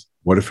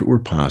 What if it were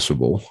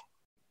possible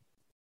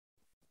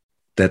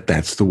that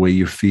that's the way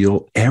you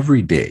feel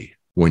every day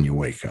when you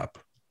wake up?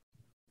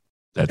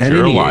 that at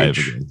you're any alive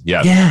age. again.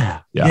 Yes.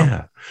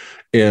 Yeah.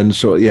 And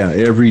so,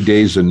 every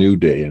day is a new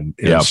day, and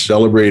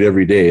celebrate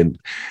every day.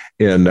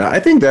 And I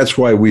think that's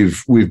why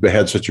we've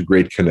had such a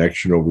great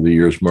connection over the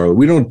years, Marla.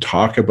 We don't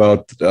talk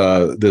about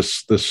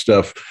this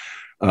stuff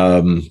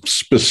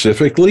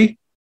specifically,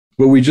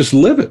 but we just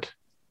live it.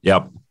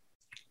 Yep.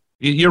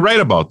 You're right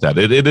about that.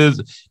 It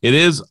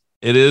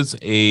is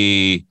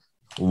a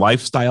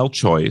lifestyle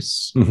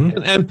choice.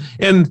 Mm-hmm.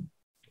 And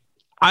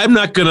I'm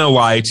not going to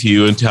lie to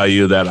you and tell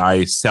you that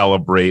I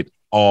celebrate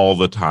all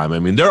the time. I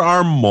mean, there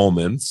are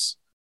moments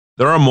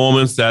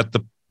that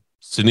the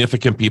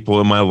significant people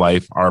in my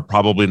life are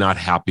probably not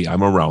happy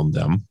I'm around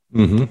them.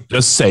 Mm-hmm.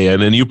 Just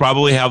saying. And you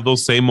probably have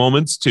those same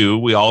moments too.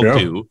 We all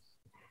do.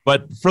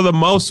 But for the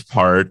most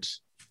part,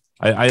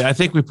 I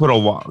think we put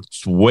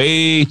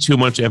way too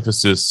much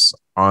emphasis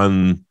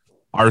on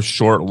our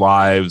short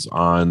lives,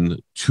 on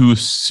too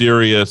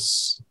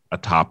serious a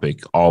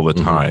topic all the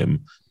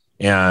time.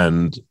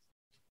 And,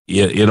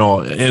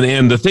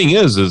 and the thing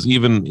is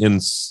even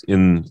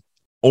in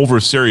over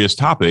serious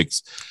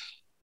topics,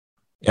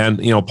 and,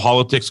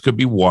 politics could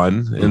be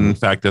one. Mm-hmm. In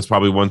fact, that's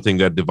probably one thing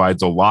that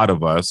divides a lot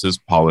of us is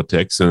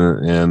politics.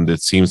 And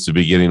it seems to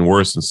be getting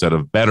worse instead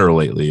of better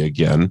lately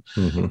again.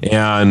 Mm-hmm.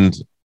 And,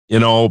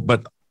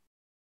 but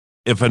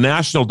if a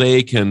national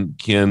day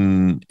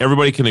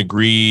everybody can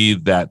agree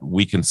that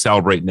we can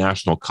celebrate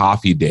National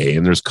Coffee Day,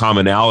 and there's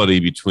commonality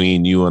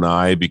between you and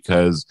I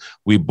because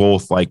we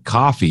both like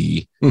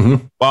coffee.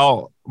 Mm-hmm.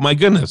 Well, my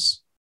goodness,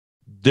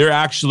 there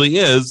actually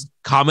is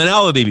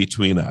commonality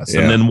between us.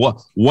 Yeah. And then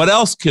what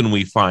else can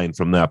we find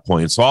from that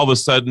point? So all of a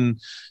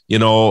sudden,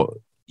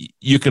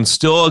 you can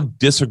still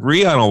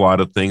disagree on a lot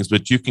of things,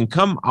 but you can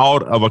come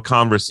out of a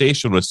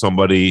conversation with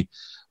somebody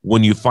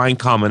when you find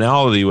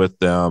commonality with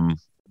them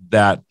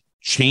that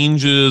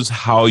changes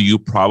how you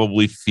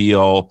probably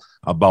feel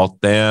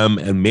about them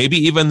and maybe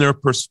even their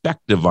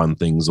perspective on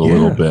things a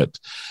little bit.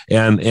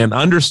 And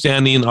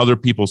understanding other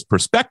people's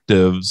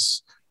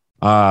perspectives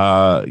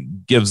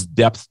gives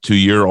depth to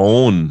your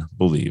own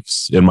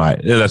beliefs.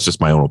 That's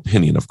just my own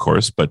opinion, of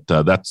course, but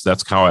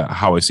that's how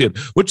I see it,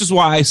 which is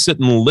why I sit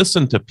and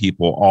listen to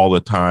people all the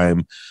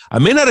time. I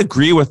may not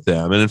agree with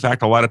them. And in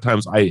fact, a lot of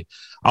times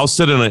I'll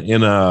sit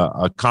in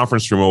a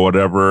conference room or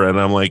whatever, and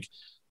I'm like,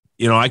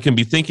 I can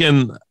be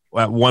thinking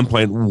at one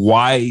point,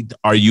 why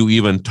are you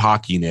even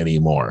talking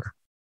anymore?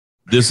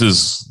 This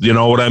is,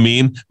 what I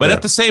mean? But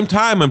at the same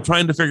time, I'm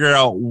trying to figure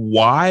out,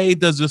 why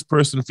does this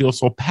person feel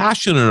so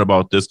passionate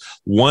about this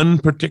one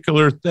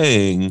particular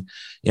thing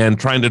and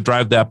trying to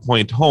drive that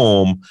point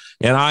home?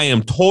 And I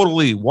am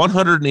totally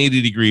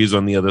 180 degrees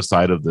on the other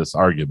side of this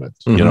argument,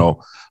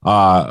 but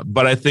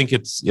I think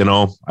it's,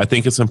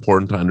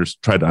 important to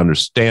try to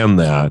understand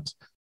that.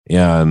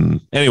 And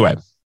anyway,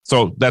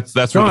 so that's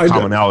where the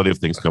commonality of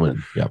things come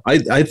in. Yeah,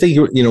 I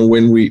think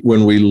when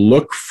we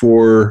look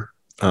for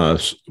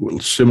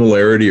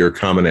similarity or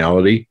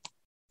commonality,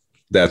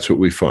 that's what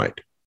we find.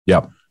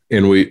 Yeah,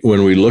 and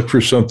when we look for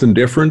something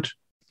different,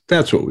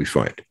 that's what we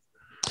find.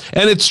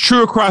 And it's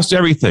true across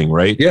everything,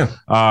 right? Yeah.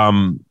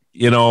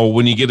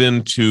 When you get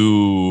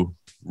into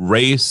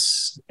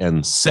race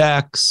and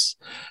sex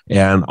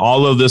and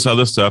all of this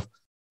other stuff,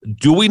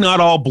 do we not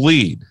all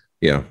bleed?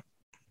 Yeah.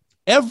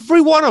 Every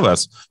one of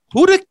us.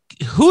 Who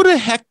the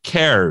heck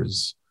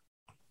cares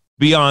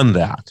beyond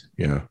that?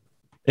 Yeah.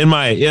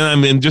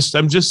 I'm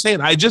just saying,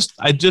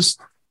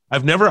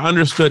 I've never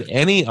understood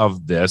any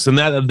of this. And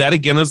that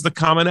again is the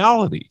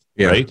commonality,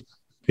 right?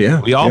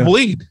 Yeah. We all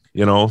bleed,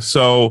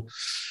 so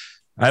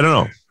I don't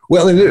know.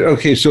 Well,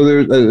 okay.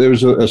 So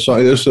there's a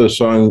song, this is a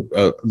song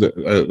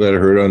that I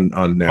heard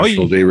on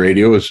National Day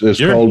Radio. It's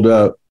called,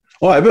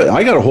 I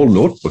got a whole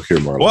notebook here,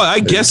 Marla. Well, I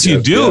guess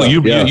you do.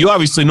 You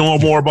obviously know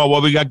more about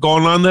what we got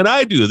going on than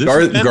I do. This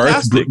is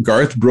fantastic.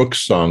 Garth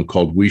Brooks' song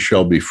called "We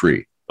Shall Be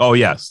Free." Oh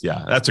yes,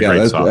 that's a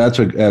great song. That's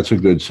a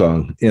good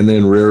song. And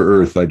then "Rare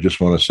Earth," I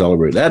just want to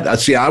celebrate that.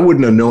 See, I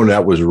wouldn't have known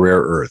that was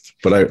 "Rare Earth,"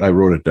 but I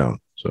wrote it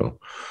down. So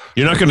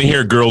you're not going to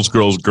hear "Girls,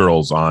 Girls,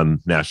 Girls" on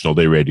National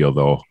Day Radio,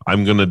 though.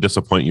 I'm going to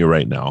disappoint you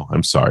right now.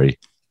 I'm sorry.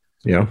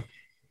 Yeah.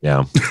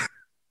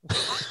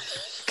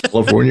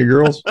 California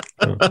Girls.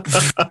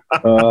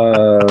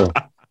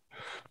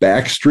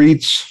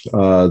 Backstreets.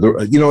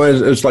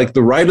 It's like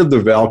the Ride of the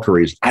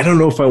Valkyries. I don't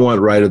know if I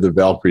want Ride of the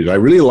Valkyries. I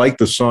really like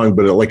the song,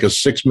 but like a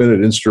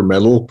 6-minute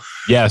instrumental.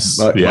 Yes,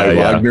 by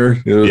Wagner.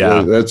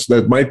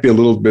 That might be a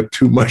little bit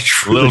too much.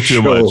 For a little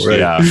too show, much. Right?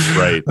 Yeah,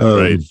 right.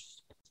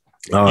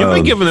 You've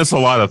been giving this a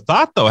lot of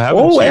thought, though,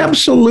 haven't you? Oh,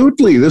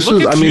 absolutely. This is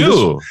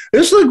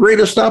the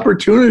greatest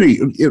opportunity.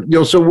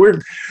 So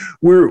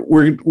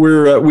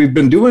we've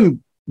been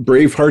doing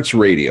Brave Hearts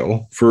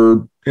Radio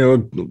for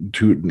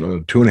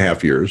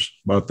 2.5 years,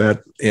 about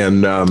that,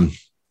 and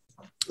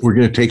we're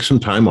going to take some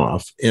time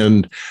off.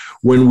 And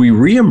when we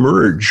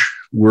reemerge,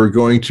 we're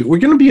going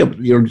to be a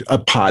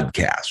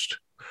podcast,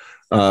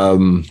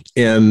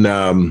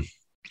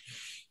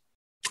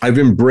 I've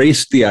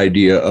embraced the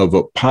idea of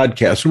a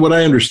podcast. And what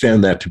I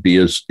understand that to be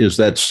is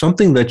that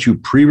something that you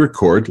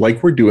pre-record,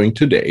 like we're doing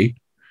today,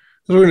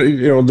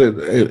 You know,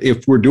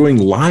 if we're doing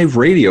live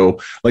radio,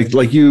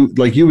 like you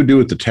would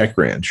do at the Tech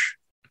Ranch,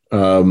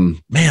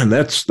 man,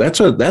 that's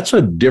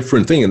a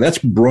different thing, and that's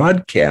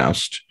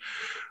broadcast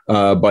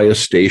by a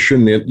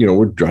station that, you know,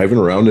 we're driving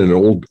around in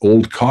an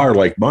old car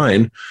like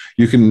mine.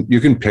 You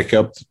can pick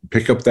up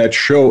that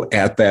show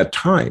at that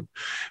time,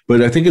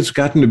 but I think it's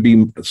gotten to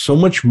be so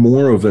much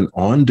more of an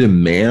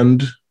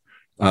on-demand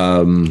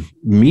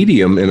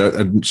medium,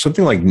 and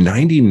something like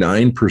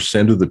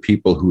 99% of the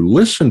people who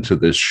listen to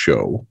this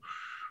show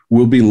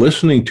will be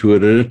listening to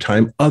it at a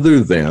time other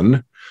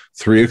than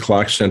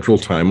 3:00 Central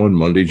Time on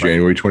Monday,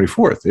 January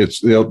 24th.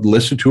 They'll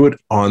listen to it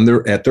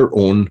at their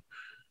own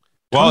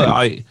Well,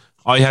 time.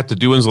 all you have to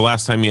do is the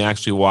last time you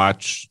actually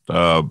watched,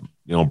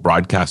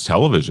 broadcast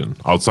television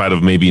outside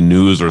of maybe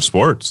news or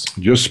sports.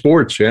 Just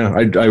sports, yeah.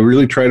 I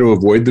really try to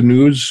avoid the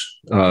news.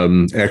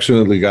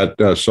 Accidentally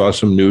saw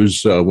some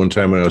news one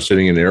time when I was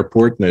sitting in an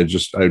airport, and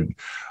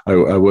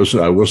I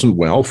wasn't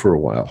well for a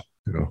while,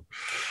 you know.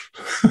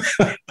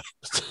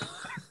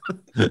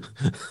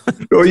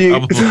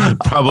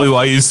 Probably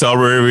why you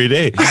celebrate every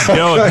day.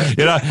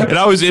 It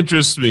always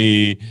interests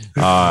me.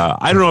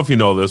 I don't know if you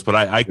know this, but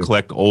I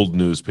collect old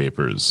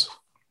newspapers.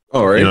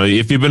 All right. You know,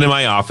 if you've been in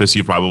my office,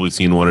 you've probably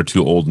seen one or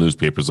two old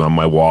newspapers on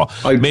my wall.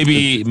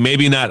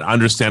 Maybe not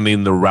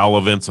understanding the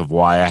relevance of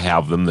why I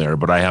have them there,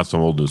 but I have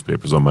some old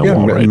newspapers on my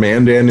wall. Right?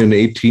 Mandan in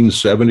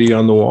 1870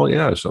 on the wall.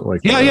 Yeah, something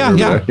like that.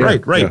 Yeah.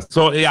 Right. Yeah.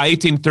 So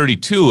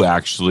 1832,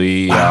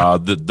 actually,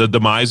 the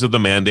demise of the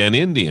Mandan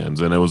Indians,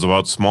 and it was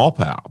about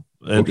smallpox.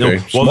 And, okay.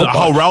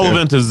 How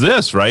relevant is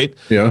this, right?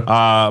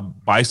 Yeah.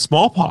 By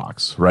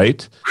smallpox,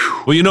 right?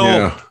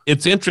 Well,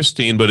 it's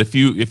interesting, but if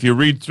you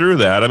read through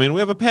that, I mean, we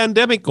have a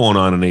pandemic going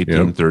on in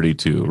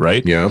 1832,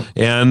 right? Yeah.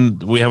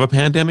 And we have a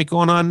pandemic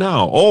going on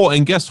now. Oh,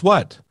 and guess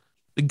what?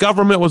 The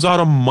government was out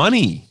of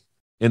money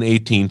in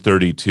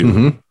 1832.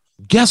 Mm-hmm.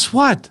 Guess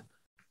what?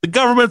 The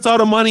government's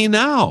out of money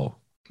now.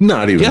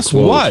 Not even Guess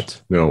close.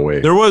 What? No way.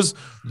 There was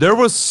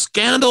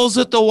scandals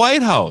at the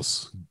White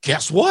House.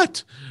 Guess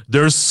what?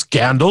 There's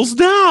scandals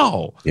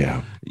now.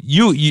 Yeah.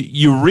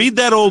 You read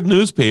that old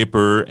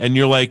newspaper and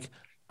you're like,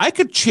 I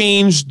could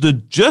change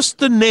just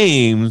the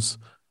names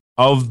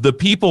of the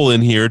people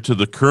in here to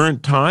the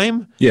current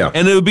time. Yeah.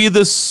 And it would be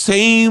the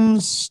same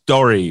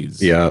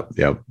stories. Yeah.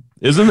 Yeah.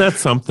 Isn't that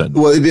something?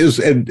 Well, it is.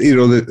 And, you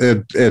know,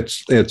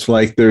 it's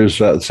like there's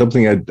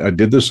something I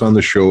did this on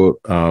the show.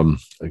 I'm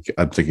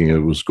thinking it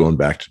was going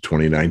back to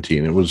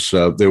 2019. It was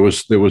there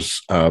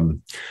was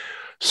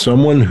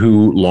someone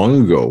who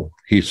long ago,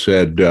 he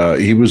said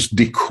he was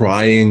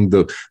decrying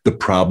the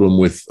problem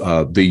with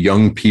the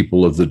young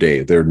people of the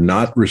day. They're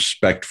not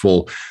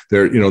respectful.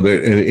 And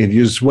he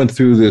just went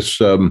through this.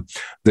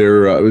 They'd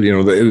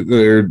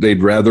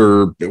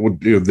rather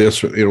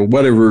this,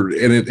 whatever.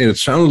 And it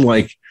sounded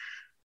like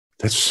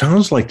that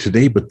sounds like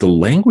today, but the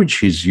language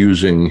he's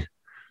using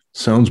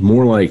sounds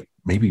more like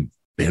maybe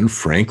Ben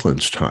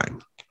Franklin's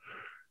time.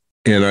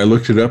 And I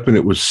looked it up, and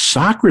it was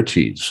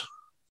Socrates.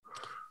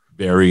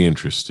 Very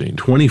interesting.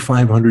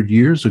 2,500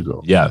 years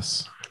ago.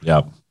 Yes.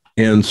 Yep.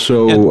 And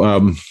so,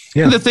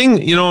 And the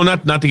thing,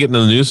 not to get into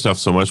the news stuff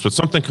so much, but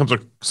something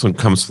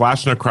comes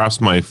flashing across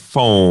my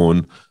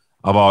phone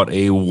about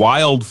a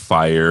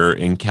wildfire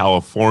in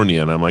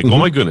California. And I'm like, oh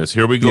my goodness,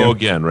 here we go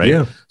again, right?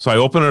 Yeah. So I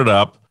open it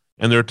up,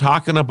 and they're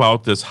talking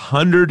about this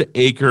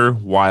 100-acre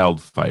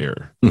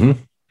wildfire.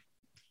 Mm-hmm.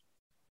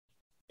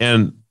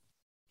 And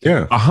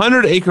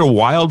 100-acre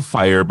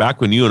wildfire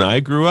back when you and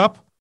I grew up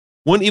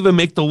wouldn't even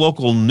make the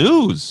local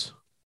news.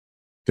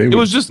 It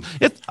was just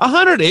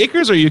 100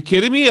 acres. Are you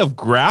kidding me? Of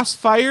grass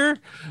fire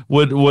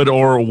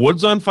or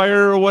woods on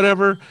fire or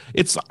whatever.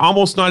 It's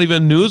almost not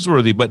even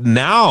newsworthy. But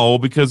now,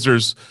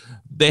 because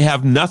they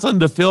have nothing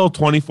to fill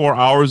 24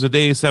 hours a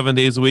day, 7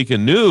 days a week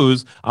in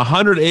news,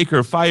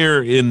 100-acre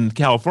fire in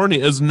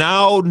California is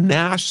now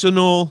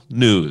national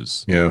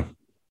news. Yeah.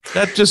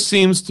 That just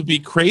seems to be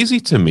crazy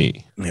to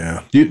me.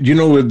 Yeah. Do you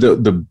know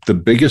the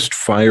biggest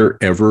fire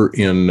ever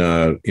in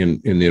the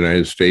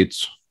United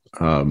States?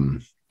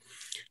 The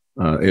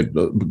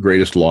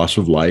greatest loss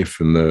of life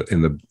in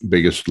the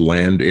biggest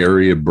land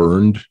area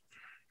burned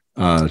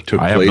took place.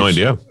 I have no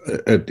idea.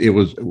 It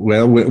was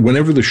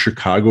whenever the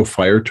Chicago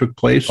fire took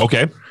place.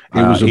 Okay. It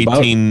was about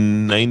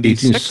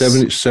 1896,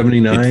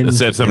 1879.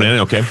 79.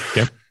 Okay.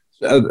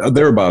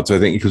 Thereabouts, I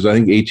think, because I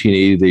think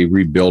 1880 they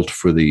rebuilt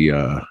for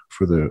the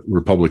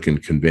Republican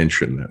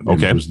convention.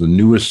 Okay. It was the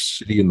newest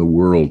city in the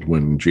world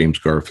when James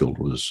Garfield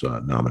was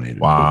nominated.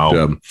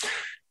 Wow.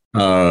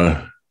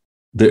 But,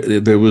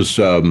 there was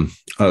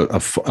a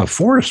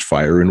forest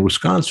fire in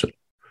Wisconsin.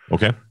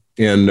 Okay.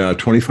 And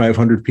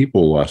 2,500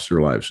 people lost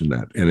their lives in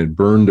that, and it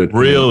burned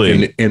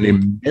an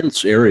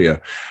immense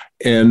area.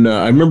 And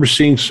I remember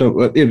seeing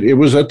it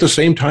was at the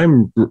same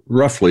time,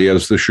 roughly,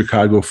 as the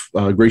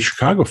Great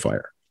Chicago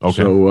Fire.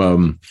 Okay.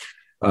 So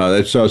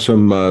I saw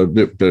some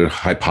the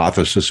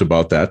hypothesis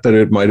about that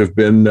it might have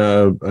been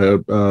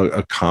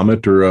a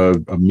comet or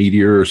a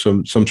meteor or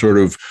some sort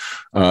of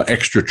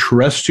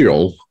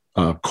extraterrestrial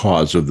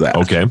cause of that.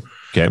 Okay.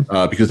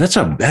 Because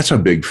that's a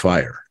big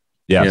fire.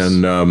 Yes.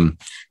 And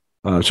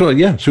So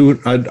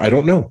I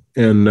don't know,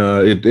 and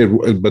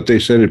but they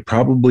said it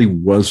probably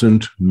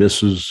wasn't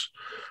Mrs.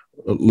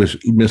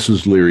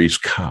 Leary's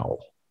cow.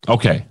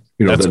 Okay,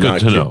 that's good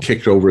to know.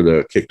 Kicked over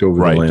the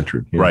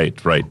lantern. Yeah.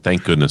 Right.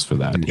 Thank goodness for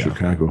that. In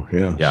Chicago.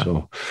 Yeah.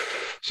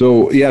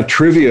 So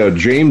trivia.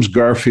 James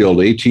Garfield,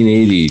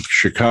 1880,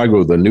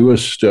 Chicago, the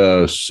newest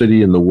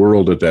city in the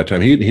world at that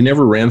time. He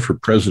never ran for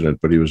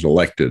president, but he was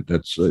elected.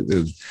 That's,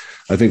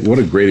 I think, what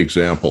a great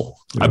example.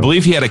 I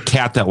believe he had a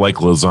cat that liked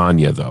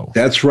lasagna, though.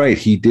 That's right,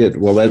 he did.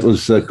 Well, that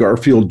was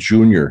Garfield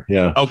Jr.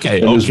 Yeah.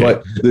 Okay. Who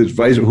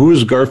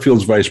was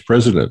Garfield's vice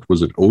president?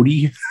 Was it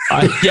Odie?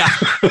 Yeah.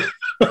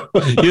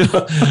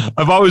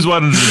 I've always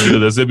wanted to do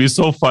this. It'd be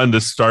so fun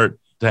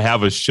to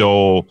have a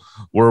show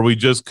where we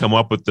just come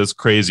up with this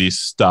crazy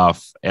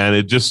stuff, and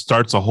it just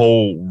starts a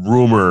whole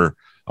rumor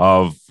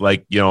of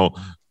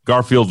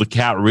Garfield the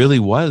cat really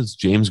was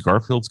James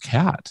Garfield's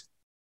cat,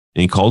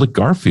 and he called it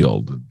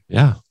Garfield.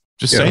 Yeah,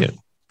 say it.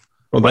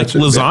 Well, like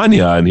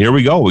lasagna, and here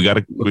we go. We got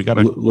to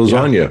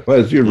lasagna. Yeah.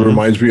 Well, it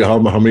reminds me of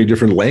how many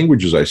different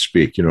languages I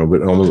speak.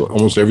 But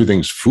almost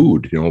everything's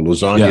food.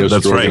 Lasagna,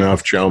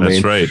 stroganoff, chow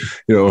mein. That's right.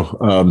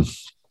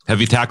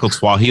 Have you tackled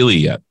Swahili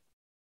yet?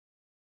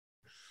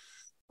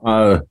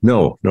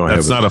 No,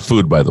 that's not a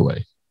food, by the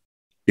way.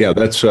 Yeah,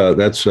 that's an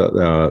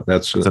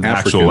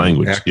actual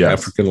language.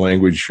 African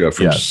language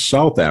from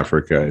South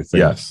Africa, I think.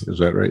 Yes, is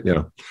that right?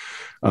 Yeah.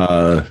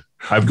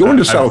 I'm going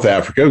to South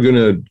Africa. I'm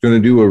going to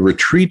do a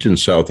retreat in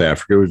South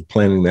Africa. I was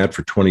planning that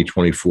for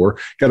 2024.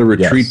 Got a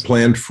retreat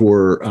planned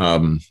for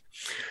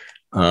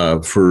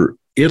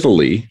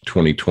Italy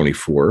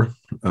 2024.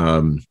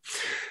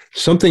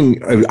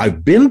 Something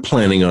I've been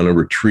planning on a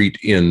retreat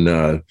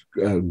in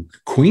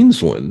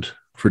Queensland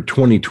for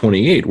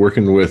 2028,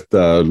 working with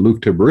Luke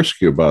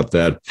Taberski about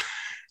that.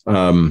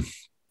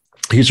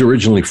 He's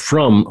originally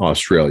from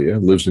Australia,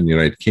 lives in the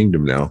United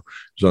Kingdom now.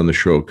 He's on the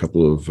show a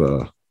couple of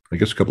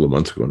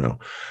months ago now.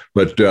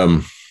 But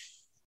I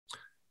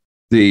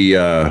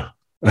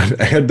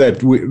had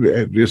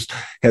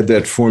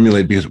that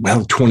formulated because,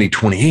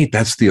 2028,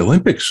 that's the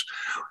Olympics.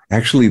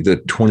 Actually, the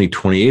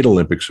 2028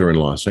 Olympics are in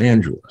Los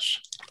Angeles.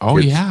 Oh,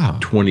 it's yeah.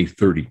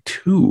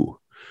 2032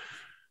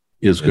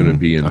 is going to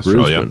be in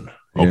Australia. Brisbane.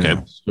 Okay.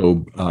 Yeah.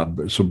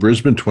 So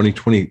Brisbane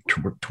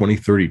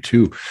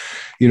 2032.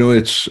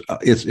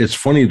 It's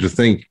funny to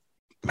think,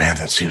 man,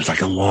 that seems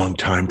like a long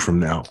time from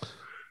now.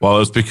 Well,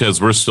 it's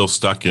because we're still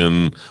stuck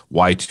in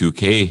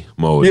Y2K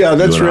mode. Yeah,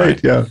 that's right.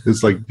 Yeah.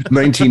 It's like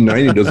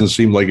 1990 doesn't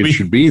seem like it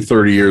should be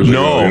 30 years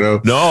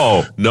ago.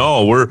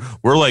 No.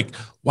 We're like,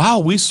 wow,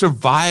 we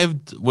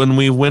survived when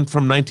we went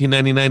from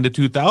 1999 to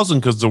 2000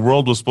 because the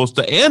world was supposed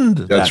to end.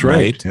 That's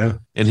right. Night. Yeah.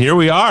 And here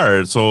we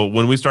are. So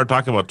when we start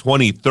talking about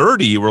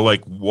 2030, we're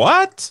like,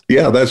 what?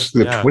 Yeah, that's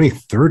the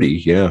 2030.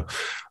 Yeah.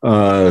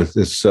 I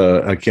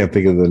can't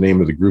think of the name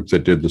of the group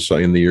that did this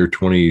in the year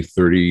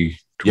 2030.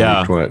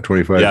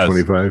 25. Yeah.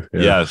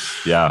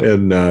 Yes. Yeah.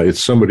 And it's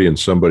somebody and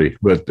somebody,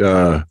 but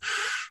I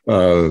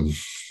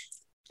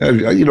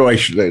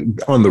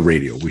should, on the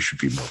radio, we should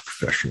be more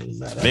professional than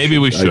that. Maybe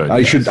we should.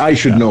 I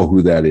should know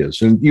who that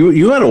is. And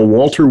you had a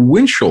Walter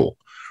Winchell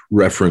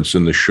reference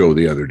in the show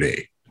the other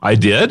day. I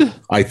did?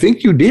 I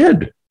think you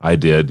did. I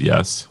did.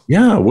 Yes.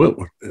 Yeah.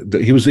 Well,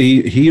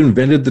 he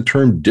invented the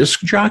term disc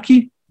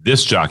jockey.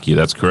 Disc jockey.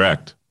 That's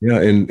correct. Yeah,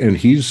 and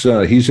he's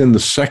in the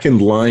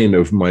second line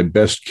of my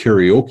best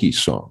karaoke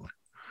song.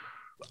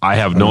 I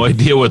have no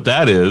idea what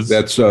that is.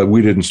 That's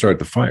We Didn't Start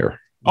the Fire.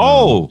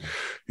 Oh,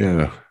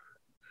 yeah.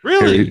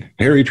 Really?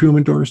 Harry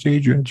Truman, Doris Day,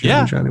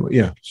 Johnny.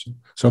 Yeah.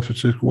 San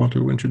Francisco,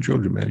 Walter Winchell, Joe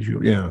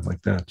DiMaggio. Yeah,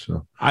 like that.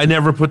 So I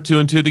never put two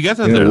and two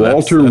together there.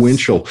 Walter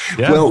Winchell.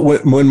 Yeah. Well,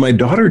 when my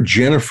daughter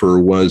Jennifer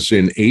was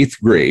in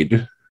 8th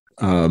grade,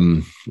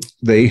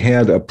 they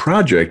had a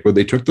project where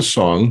they took the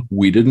song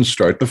We Didn't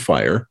Start the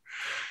Fire,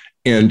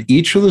 and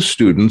each of the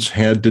students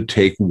had to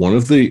take one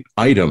of the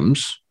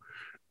items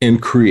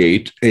and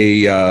create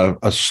a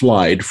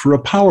slide for a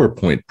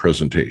PowerPoint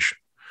presentation.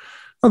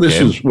 Now, this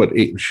is what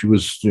she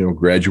was,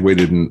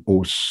 graduated in,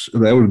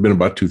 that would have been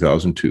about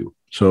 2002.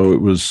 So it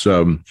was,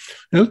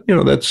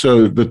 that's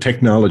the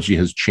technology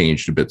has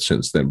changed a bit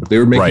since then, but they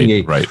were making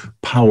a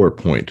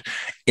PowerPoint,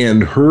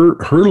 and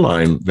her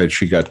line that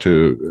she got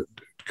to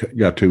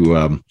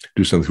do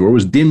something for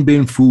was Din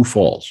Bin Phu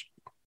Falls.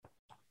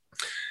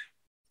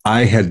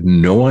 I had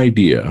no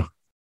idea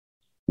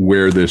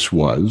where this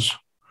was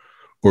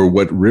or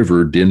what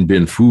river Din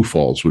Bin Phu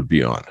Falls would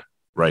be on.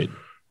 Right.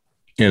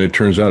 And it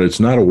turns out it's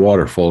not a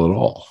waterfall at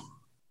all.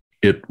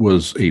 It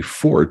was a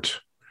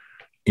fort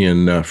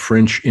in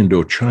French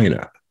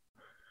Indochina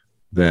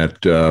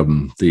that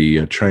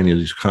the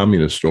Chinese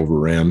communists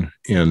overran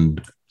and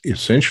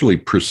essentially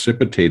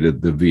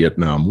precipitated the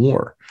Vietnam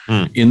War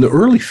in the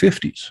early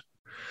 50s.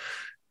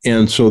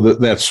 And so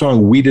that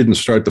song, We Didn't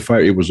Start the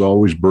Fire, it was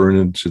always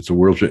burning since the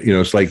world,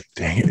 it's like,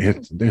 dang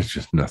it, there's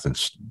just nothing.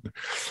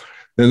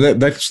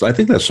 And I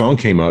think that song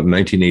came out in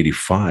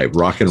 1985,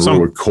 Rock and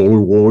Roll with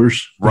Cold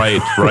Wars. Right.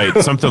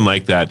 Something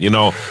like that.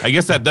 I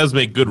guess that does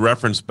make good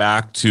reference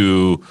back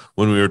to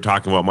when we were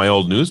talking about my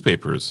old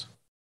newspapers.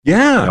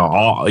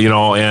 Yeah.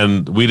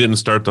 And we didn't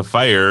start the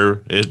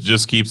fire. It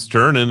just keeps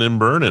turning and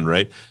burning,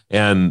 right?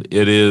 And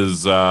it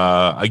is,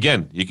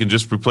 again, you can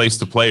just replace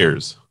the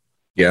players.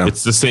 Yeah.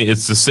 It's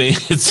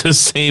the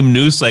same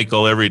news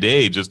cycle every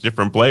day, just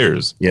different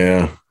players.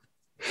 Yeah.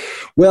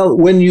 Well,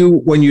 when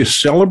you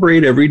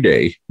celebrate every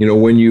day,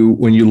 when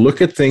you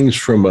look at things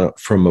from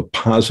a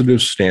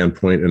positive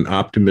standpoint, an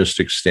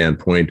optimistic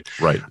standpoint,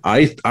 right?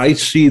 I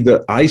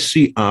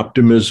see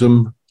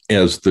optimism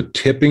as the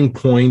tipping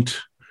point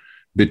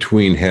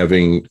between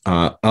having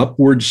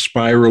upward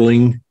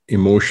spiraling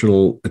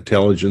emotional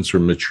intelligence or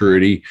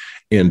maturity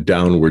and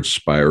downward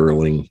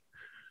spiraling,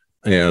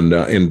 and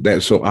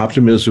that, so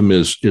optimism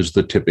is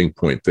the tipping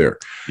point there.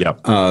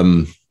 Yep.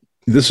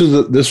 This is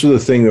the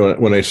thing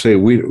when I say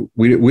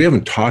we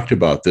haven't talked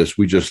about this,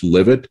 we just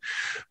live it.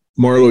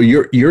 Marlo,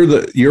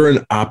 you're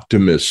an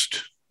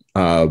optimist,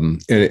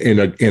 and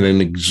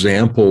an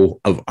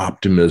example of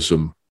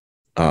optimism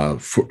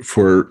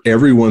for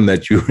everyone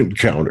that you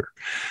encounter.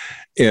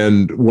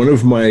 And one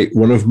of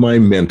my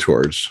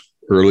mentors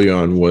early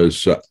on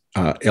was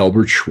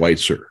Albert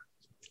Schweitzer,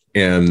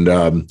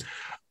 and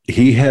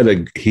he had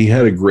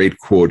a great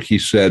quote. He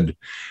said,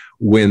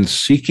 "When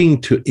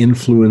seeking to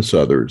influence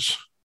others,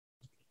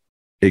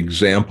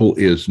 example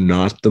is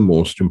not the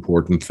most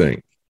important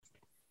thing.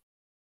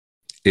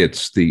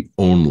 It's the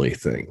only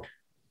thing."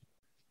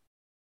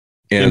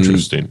 And,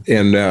 interesting.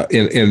 And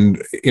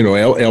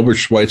Albert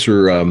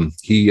Schweitzer,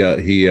 he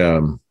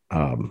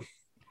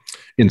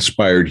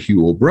inspired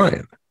Hugh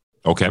O'Brien.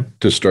 Okay.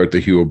 To start the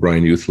Hugh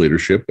O'Brien Youth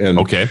Leadership. And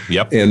okay.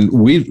 Yep. And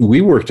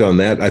we worked on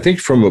that, I think,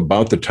 from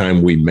about the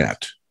time we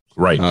met.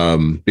 Right.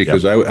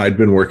 Because I'd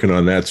been working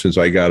on that since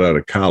I got out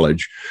of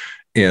college.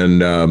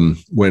 And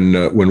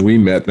when we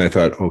met, and I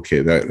thought,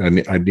 okay,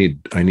 that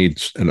I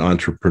need an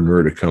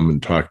entrepreneur to come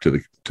and talk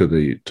to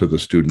the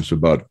students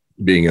about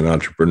being an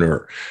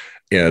entrepreneur,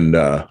 and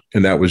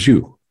that was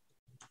you,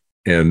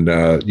 and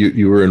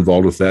you were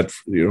involved with that,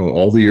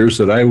 all the years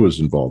that I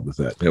was involved with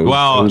that. It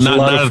was a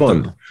lot of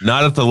fun.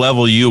 Not at the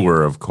level you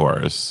were, of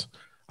course.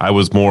 I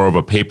was more of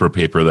a paper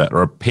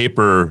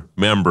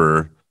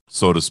member,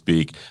 so to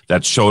speak,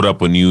 that showed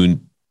up when you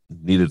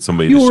needed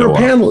somebody to show up.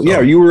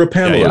 You were a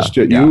panelist.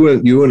 Yeah.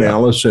 You and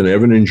Alice and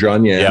Evan and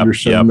John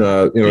Anderson.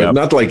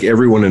 Not like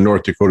everyone in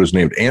North Dakota is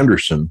named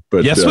Anderson,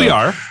 but yes, we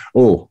are.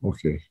 Oh,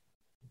 okay.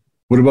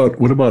 What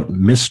about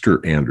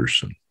Mr.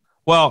 Anderson?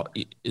 Well,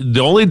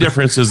 the only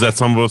difference is that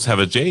some of us have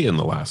a J in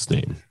the last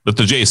name, but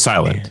the J is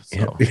silent.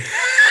 So.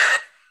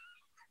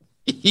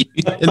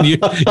 And you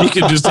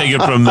can just take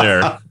it from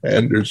there.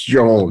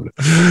 Anderson.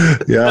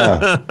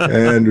 Yeah.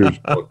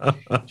 Anderson.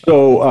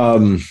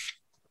 So,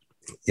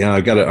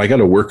 I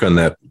gotta work on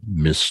that,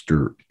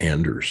 Mr.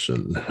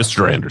 Anderson.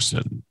 Mr.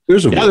 Anderson.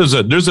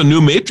 There's a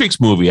new Matrix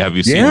movie. Have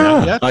you seen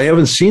that yet? I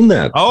haven't seen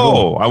that.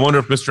 Oh, I wonder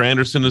if Mr.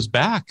 Anderson is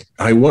back.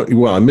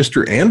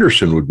 Mr.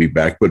 Anderson would be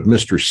back, but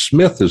Mr.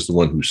 Smith is the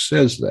one who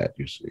says that,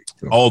 you see.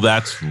 Oh,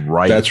 that's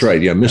right. That's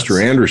right. Yeah,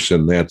 Mr.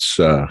 Anderson, that's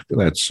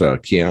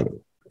Keanu.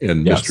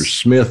 And Mr.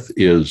 Smith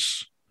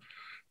is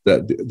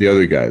the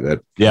other guy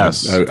that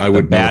I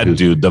would the bad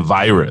dude, the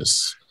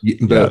virus.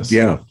 He's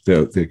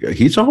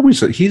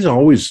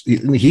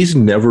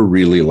never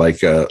really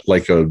like a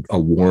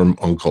warm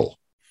uncle.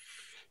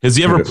 Has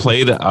he ever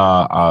played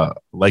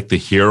like the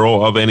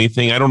hero of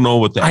anything? I don't know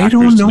what the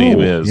actor's name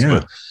is,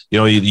 but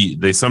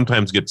they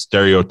sometimes get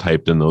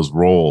stereotyped in those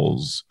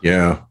roles.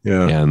 Yeah,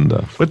 and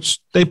which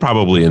they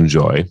probably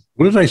enjoy.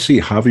 What did I see?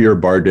 Javier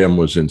Bardem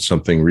was in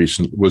something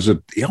recent. Was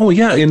it? Oh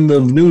yeah, in the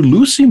new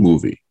Lucy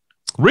movie.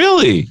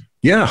 Really?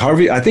 Yeah,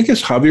 I think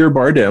it's Javier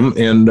Bardem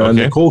and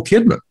Nicole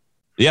Kidman.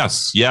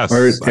 Yes.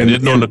 I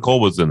didn't know Nicole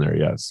was in there.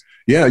 Yes.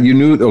 Yeah, you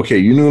knew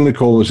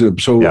Nicole was in.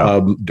 So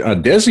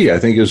Desi, I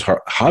think, is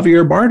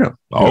Javier Bardem.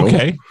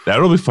 Okay,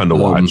 that'll be fun to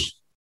watch.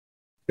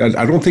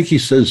 I don't think he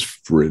says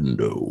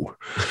friendo,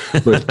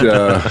 but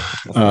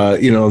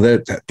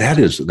that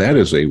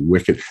is a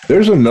wicked.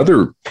 There's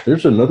another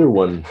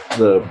one.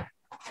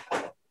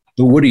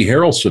 The Woody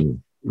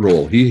Harrelson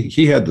role.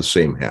 He had the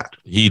same hat.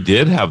 He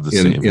did have the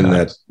same in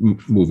hat. that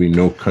movie,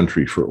 No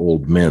Country for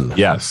Old Men.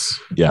 Yes.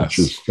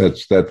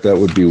 That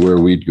would be where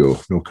we'd go.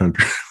 No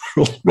Country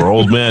for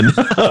Old Men.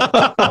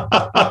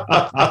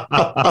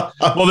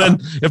 Well, then,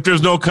 if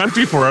there's no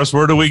country for us,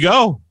 where do we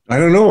go? I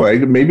don't know.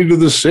 Maybe to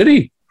the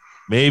city.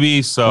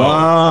 Maybe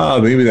so.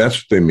 Maybe that's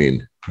what they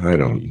mean. I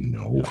don't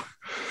know.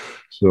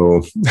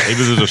 So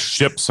maybe there's a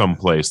ship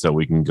someplace that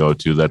we can go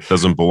to that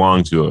doesn't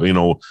belong to.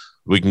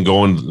 We can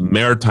go in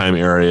maritime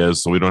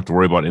areas, so we don't have to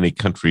worry about any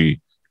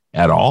country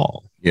at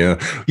all. Yeah,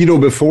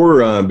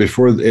 before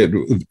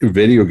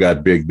video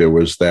got big, there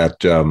was that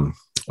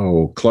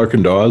Clark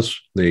and Dawes.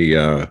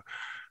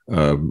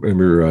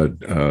 Remember,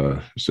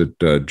 is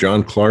it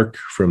John Clark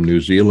from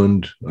New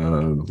Zealand,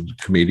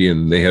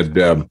 comedian? They had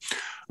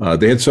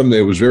something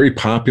that was very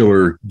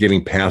popular,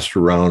 getting passed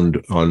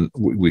around on.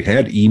 We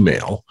had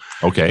email.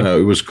 Okay,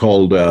 it was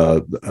called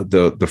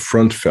the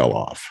front fell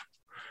off.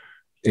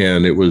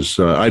 And it was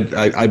I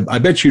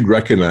bet you'd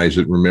recognize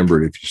it,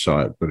 remember it if you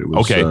saw it. But it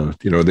was okay.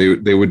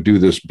 They would do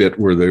this bit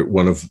where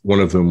one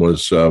of them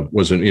was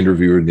an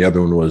interviewer, and the other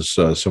one was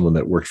someone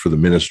that worked for the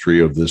ministry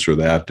of this or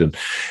that, and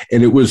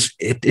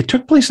it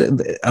took place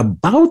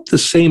about the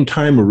same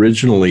time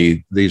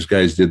originally. These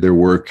guys did their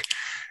work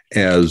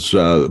as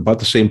about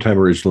the same time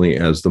originally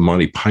as the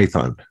Monty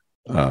Python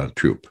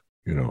troupe.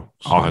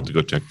 I'll have to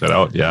go check that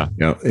out. Yeah.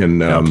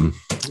 And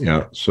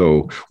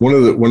so one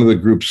of the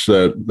groups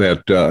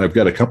that I've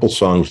got a couple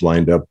songs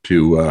lined up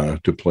to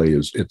play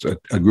is it's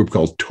a group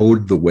called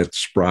Toad the Wet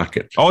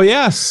Sprocket. Oh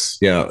yes.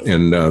 Yeah,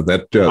 and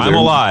that I'm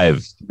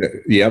Alive.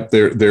 Yep,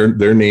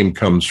 their name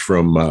comes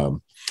from a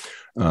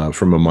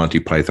Monty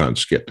Python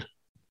skit.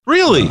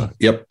 Really?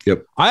 Yep.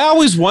 I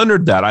always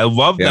wondered that. I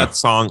love that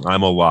song,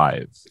 I'm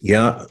Alive.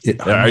 Yeah.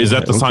 Is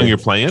that the song you're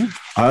playing?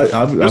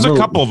 There's a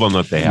couple of them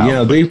that they have.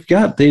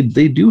 Yeah,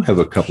 they do have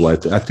a couple. I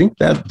think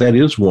that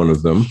is one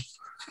of them.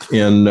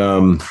 And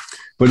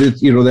but it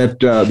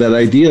that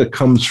idea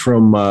comes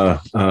from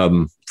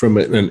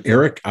an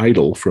Eric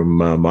Idle from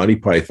Monty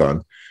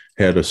Python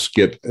had a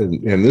skit,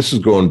 and this is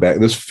going back.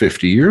 This is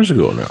 50 years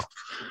ago now,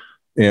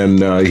 and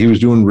he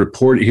was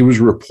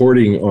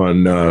reporting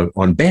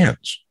on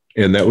bands.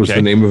 And that was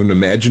the name of an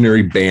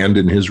imaginary band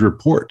in his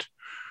report,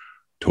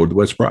 Toad the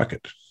Wet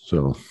Sprocket.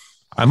 So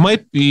I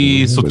might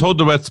be. So Toad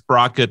the Wet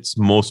Sprocket's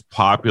most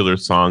popular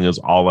song is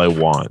All I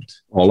Want.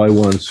 All I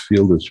Want is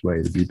Feel This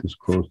Way, to be this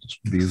close,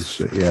 to be this.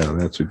 Yeah,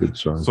 that's a good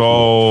song.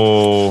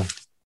 So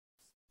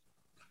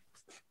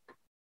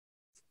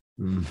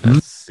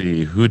let's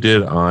see. Who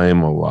did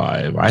I'm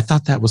Alive? I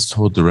thought that was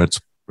Toad the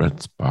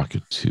Wet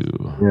Sprocket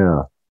too.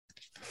 Yeah.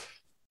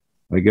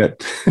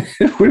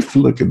 We're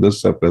looking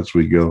this up as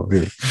we go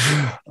here.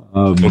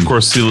 Of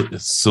course,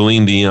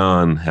 Celine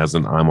Dion has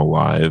an I'm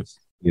Alive.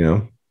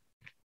 Yeah.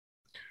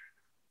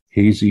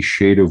 Hazy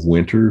Shade of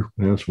Winter.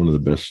 That's one of the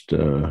best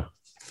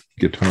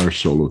guitar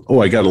solos. Oh,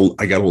 I got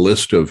a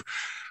list of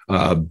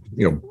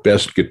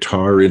best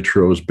guitar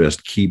intros,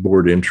 best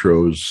keyboard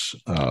intros,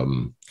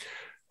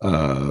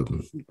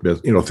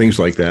 things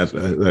like that.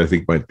 I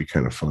think might be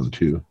kind of fun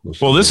too.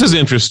 Well, this is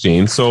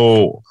interesting.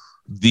 So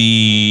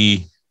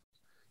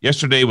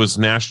yesterday was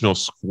National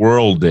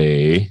Squirrel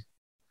Day,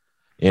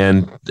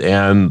 and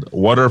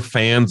what are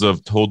fans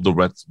of Toad the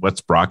Wet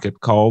Sprocket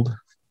called?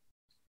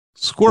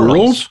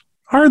 Squirrels.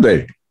 Are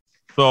they?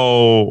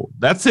 So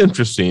that's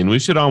interesting. We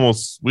should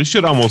almost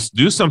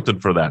do something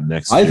for that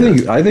next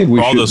year. I think we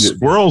for all should. The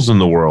squirrels in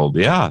the world.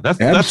 Yeah,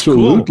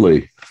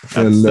 absolutely. That's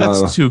cool.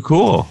 That's too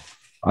cool.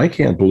 I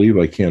can't believe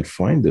I can't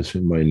find this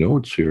in my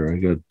notes here. I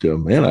got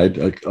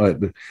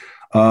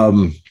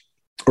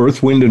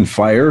Earth, Wind, and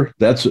Fire.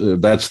 That's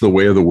the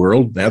Way of the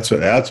World. That's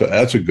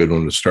a good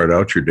one to start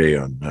out your day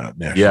on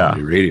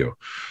National Radio.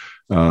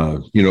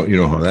 You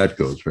know how that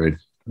goes, right?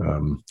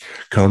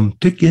 Come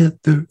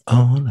together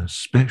on a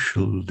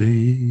special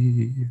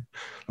day,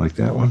 like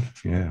that one.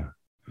 Yeah.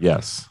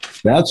 Yes.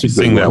 That's a good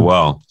sing one. That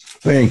well.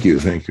 Thank you.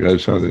 I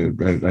saw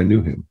that. I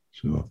knew him.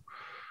 So,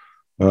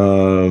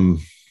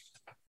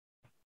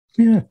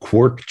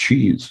 Quark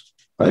Cheese.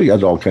 I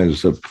got all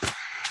kinds of stuff.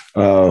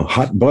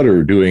 Hot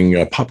Butter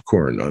doing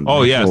popcorn on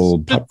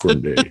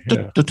Popcorn Day.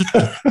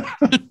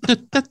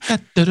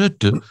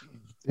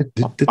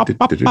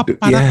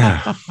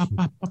 Yeah.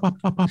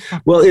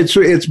 Well,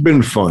 it's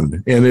been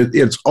fun, and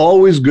it's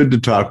always good to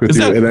talk with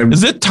you.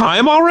 Is it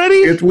time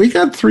already? We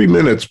got 3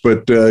 minutes,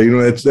 but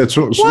that's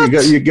so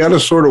you got to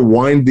sort of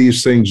wind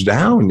these things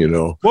down.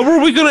 What were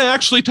we going to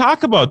actually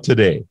talk about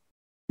today?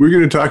 We're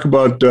going to talk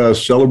about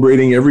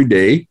celebrating every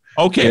day.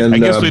 Okay, and, I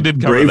guess we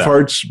did cover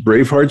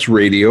Bravehearts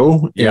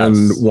Radio,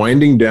 and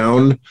winding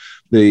down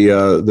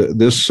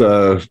this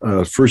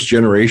first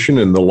generation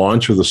and the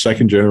launch of the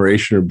second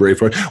generation of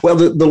Braveheart. Well,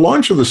 the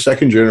launch of the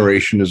second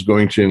generation is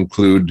going to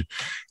include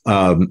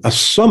a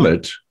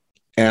summit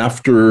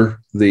after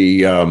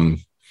the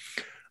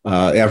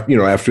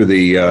after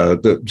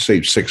the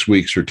say 6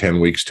 weeks or 10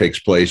 weeks takes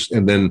place,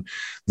 and then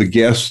the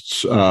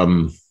guests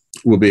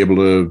will be able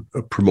to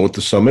promote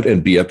the summit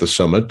and be at the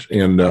summit,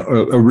 and a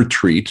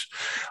retreat.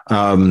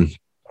 So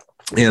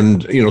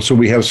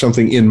we have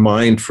something in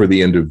mind for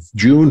the end of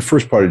June,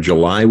 first part of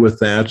July with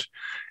that.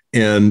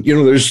 And,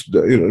 there's,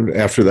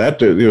 after that,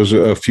 there's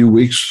a few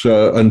weeks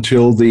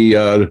until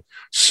the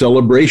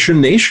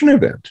Celebration Nation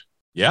event.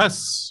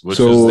 Yes, which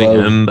is the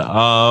end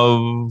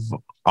of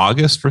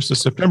August versus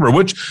September,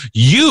 which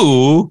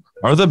you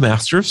are the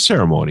master of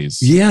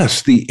ceremonies.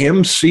 Yes, the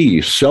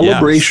MC,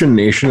 Celebration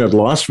Nation at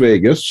Las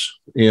Vegas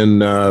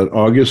in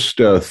August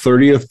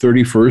 30th,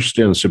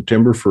 31st, and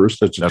September 1st.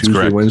 That's Tuesday,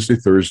 correct. Wednesday,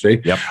 Thursday.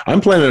 Yep.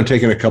 I'm planning on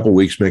taking a couple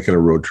weeks making a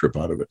road trip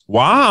out of it.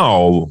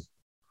 Wow.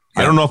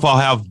 Yeah. I don't know if I'll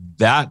have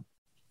that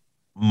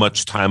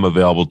much time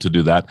available to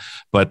do that,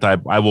 but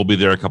I will be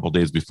there a couple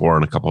days before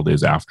and a couple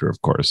days after,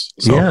 of course.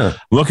 So I'm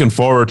looking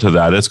forward to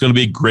that. It's going to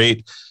be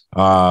great.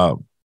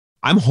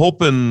 I'm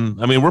hoping,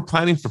 we're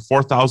planning for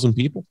 4,000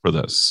 people for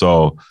this.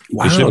 So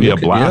it should be a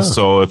blast.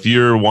 So if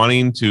you're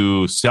wanting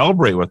to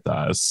celebrate with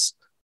us,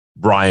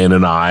 Brian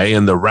and I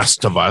and the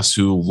rest of us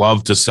who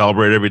love to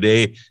celebrate every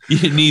day,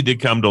 you need to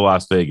come to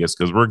Las Vegas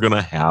because we're going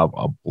to have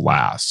a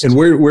blast. And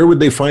where would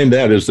they find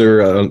that? Is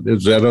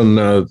that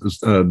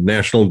on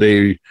National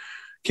Day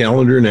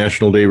calendar,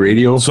 National Day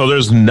radio? So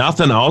there's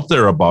nothing out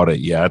there about it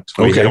yet.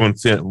 Okay. We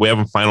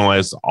haven't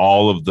finalized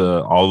all of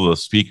the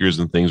speakers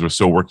and things. We're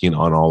still working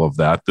on all of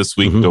that. This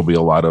week there'll be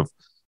a lot of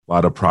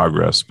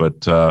progress,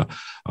 but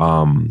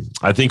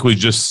I think we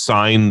just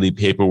signed the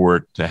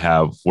paperwork to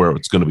have where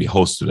it's going to be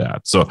hosted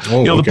at. So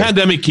the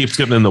pandemic keeps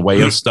getting in the way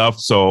of stuff,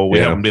 so we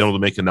haven't been able to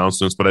make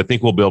announcements. But I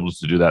think we'll be able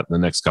to do that in the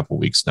next couple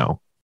of weeks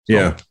now. So.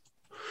 Yeah,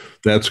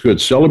 that's good.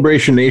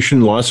 Celebration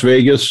Nation, Las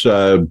Vegas,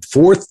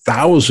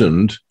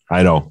 4,000.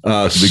 I know.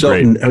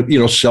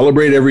 Great.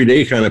 Celebrate every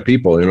day kind of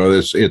people.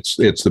 It's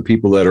the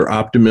people that are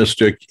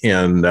optimistic,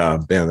 and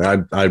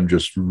man, I'm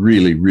just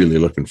really, really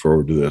looking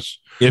forward to this.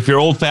 If you're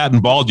old, fat,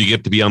 and bald, you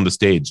get to be on the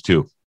stage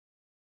too.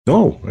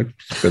 No, I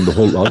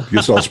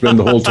guess I'll spend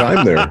the whole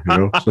time there.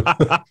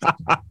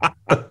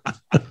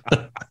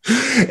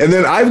 And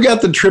then I've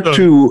got the trip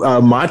to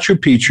Machu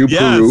Picchu,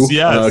 Peru,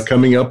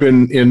 coming up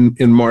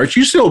in March.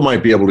 You still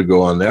might be able to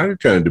go on that. It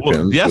kind of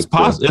depends.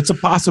 It's a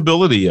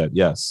possibility yet.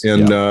 Yes.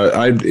 And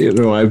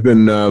I've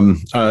been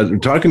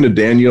talking to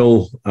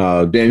Daniel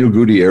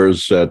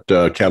Gutierrez at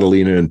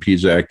Catalina and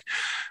Pisac.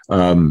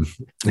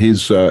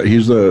 He's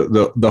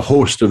the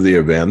host of the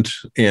event,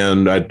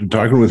 and I'm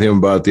talking with him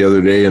about it the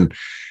other day, and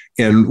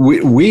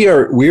we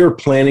are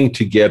planning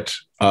to get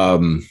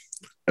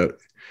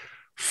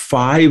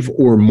 5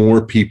 or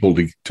more people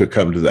to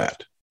come to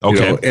that.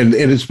 Okay. And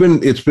it's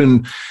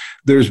been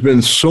there's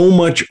been so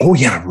much. Oh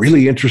yeah,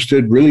 really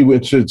interested. Really,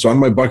 it's on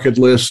my bucket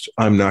list.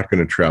 I'm not going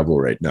to travel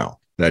right now.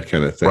 That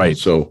kind of thing. Right.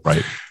 So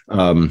right.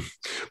 But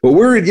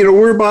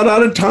we're about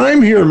out of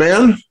time here,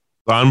 man.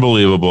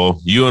 Unbelievable.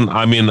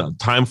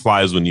 Time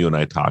flies when you and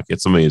I talk.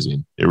 It's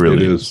amazing. It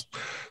really is.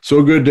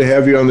 So good to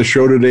have you on the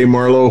show today,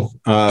 Marlo.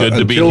 Good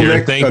to be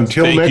here. Thank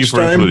you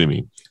for including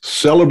me.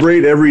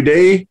 Celebrate every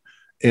day.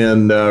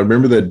 And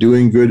remember that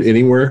doing good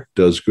anywhere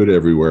does good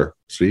everywhere.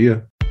 See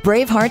ya.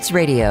 Brave Hearts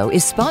Radio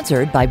is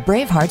sponsored by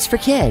Brave Hearts for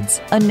Kids,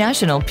 a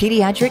national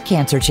pediatric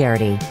cancer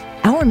charity.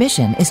 Our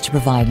mission is to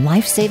provide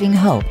life-saving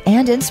hope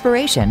and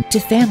inspiration to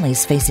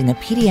families facing a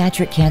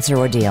pediatric cancer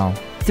ordeal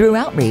through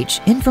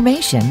outreach,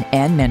 information,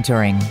 and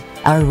mentoring.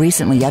 Our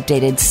recently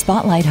updated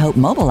Spotlight Hope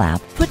mobile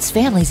app puts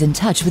families in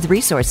touch with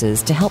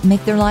resources to help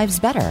make their lives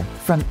better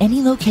from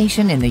any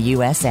location in the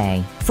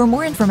USA. For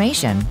more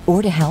information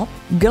or to help,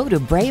 go to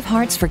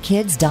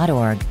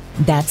braveheartsforkids.org.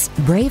 That's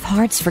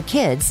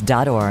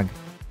braveheartsforkids.org.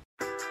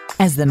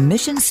 As the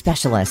mission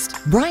specialist,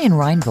 Brian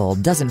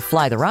Reinbold doesn't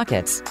fly the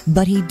rockets,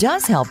 but he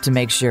does help to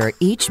make sure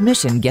each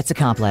mission gets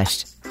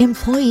accomplished.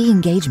 Employee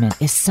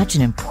engagement is such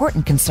an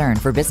important concern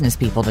for business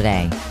people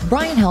today.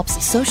 Brian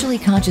helps socially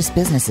conscious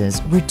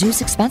businesses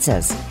reduce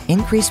expenses,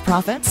 increase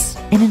profits,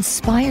 and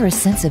inspire a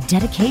sense of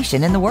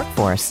dedication in the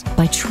workforce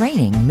by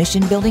training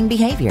mission-building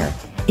behavior.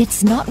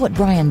 It's not what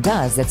Brian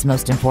does that's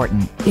most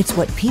important. It's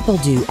what people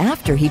do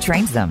after he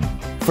trains them.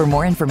 For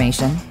more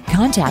information,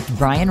 contact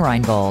Brian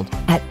Reinbold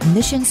at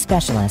Mission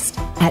Specialist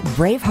at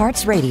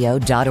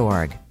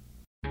braveheartsradio.org.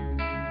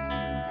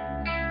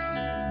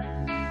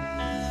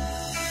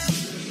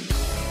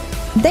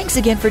 Thanks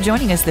again for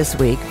joining us this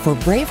week for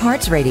Brave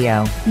Hearts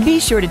Radio. Be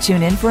sure to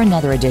tune in for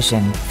another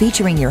edition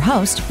featuring your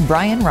host,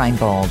 Brian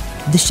Reinbold.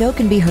 The show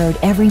can be heard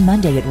every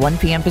Monday at 1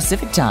 p.m.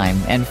 Pacific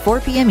Time and 4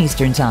 p.m.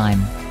 Eastern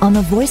Time on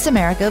the Voice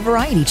America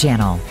Variety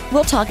Channel.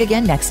 We'll talk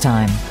again next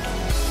time.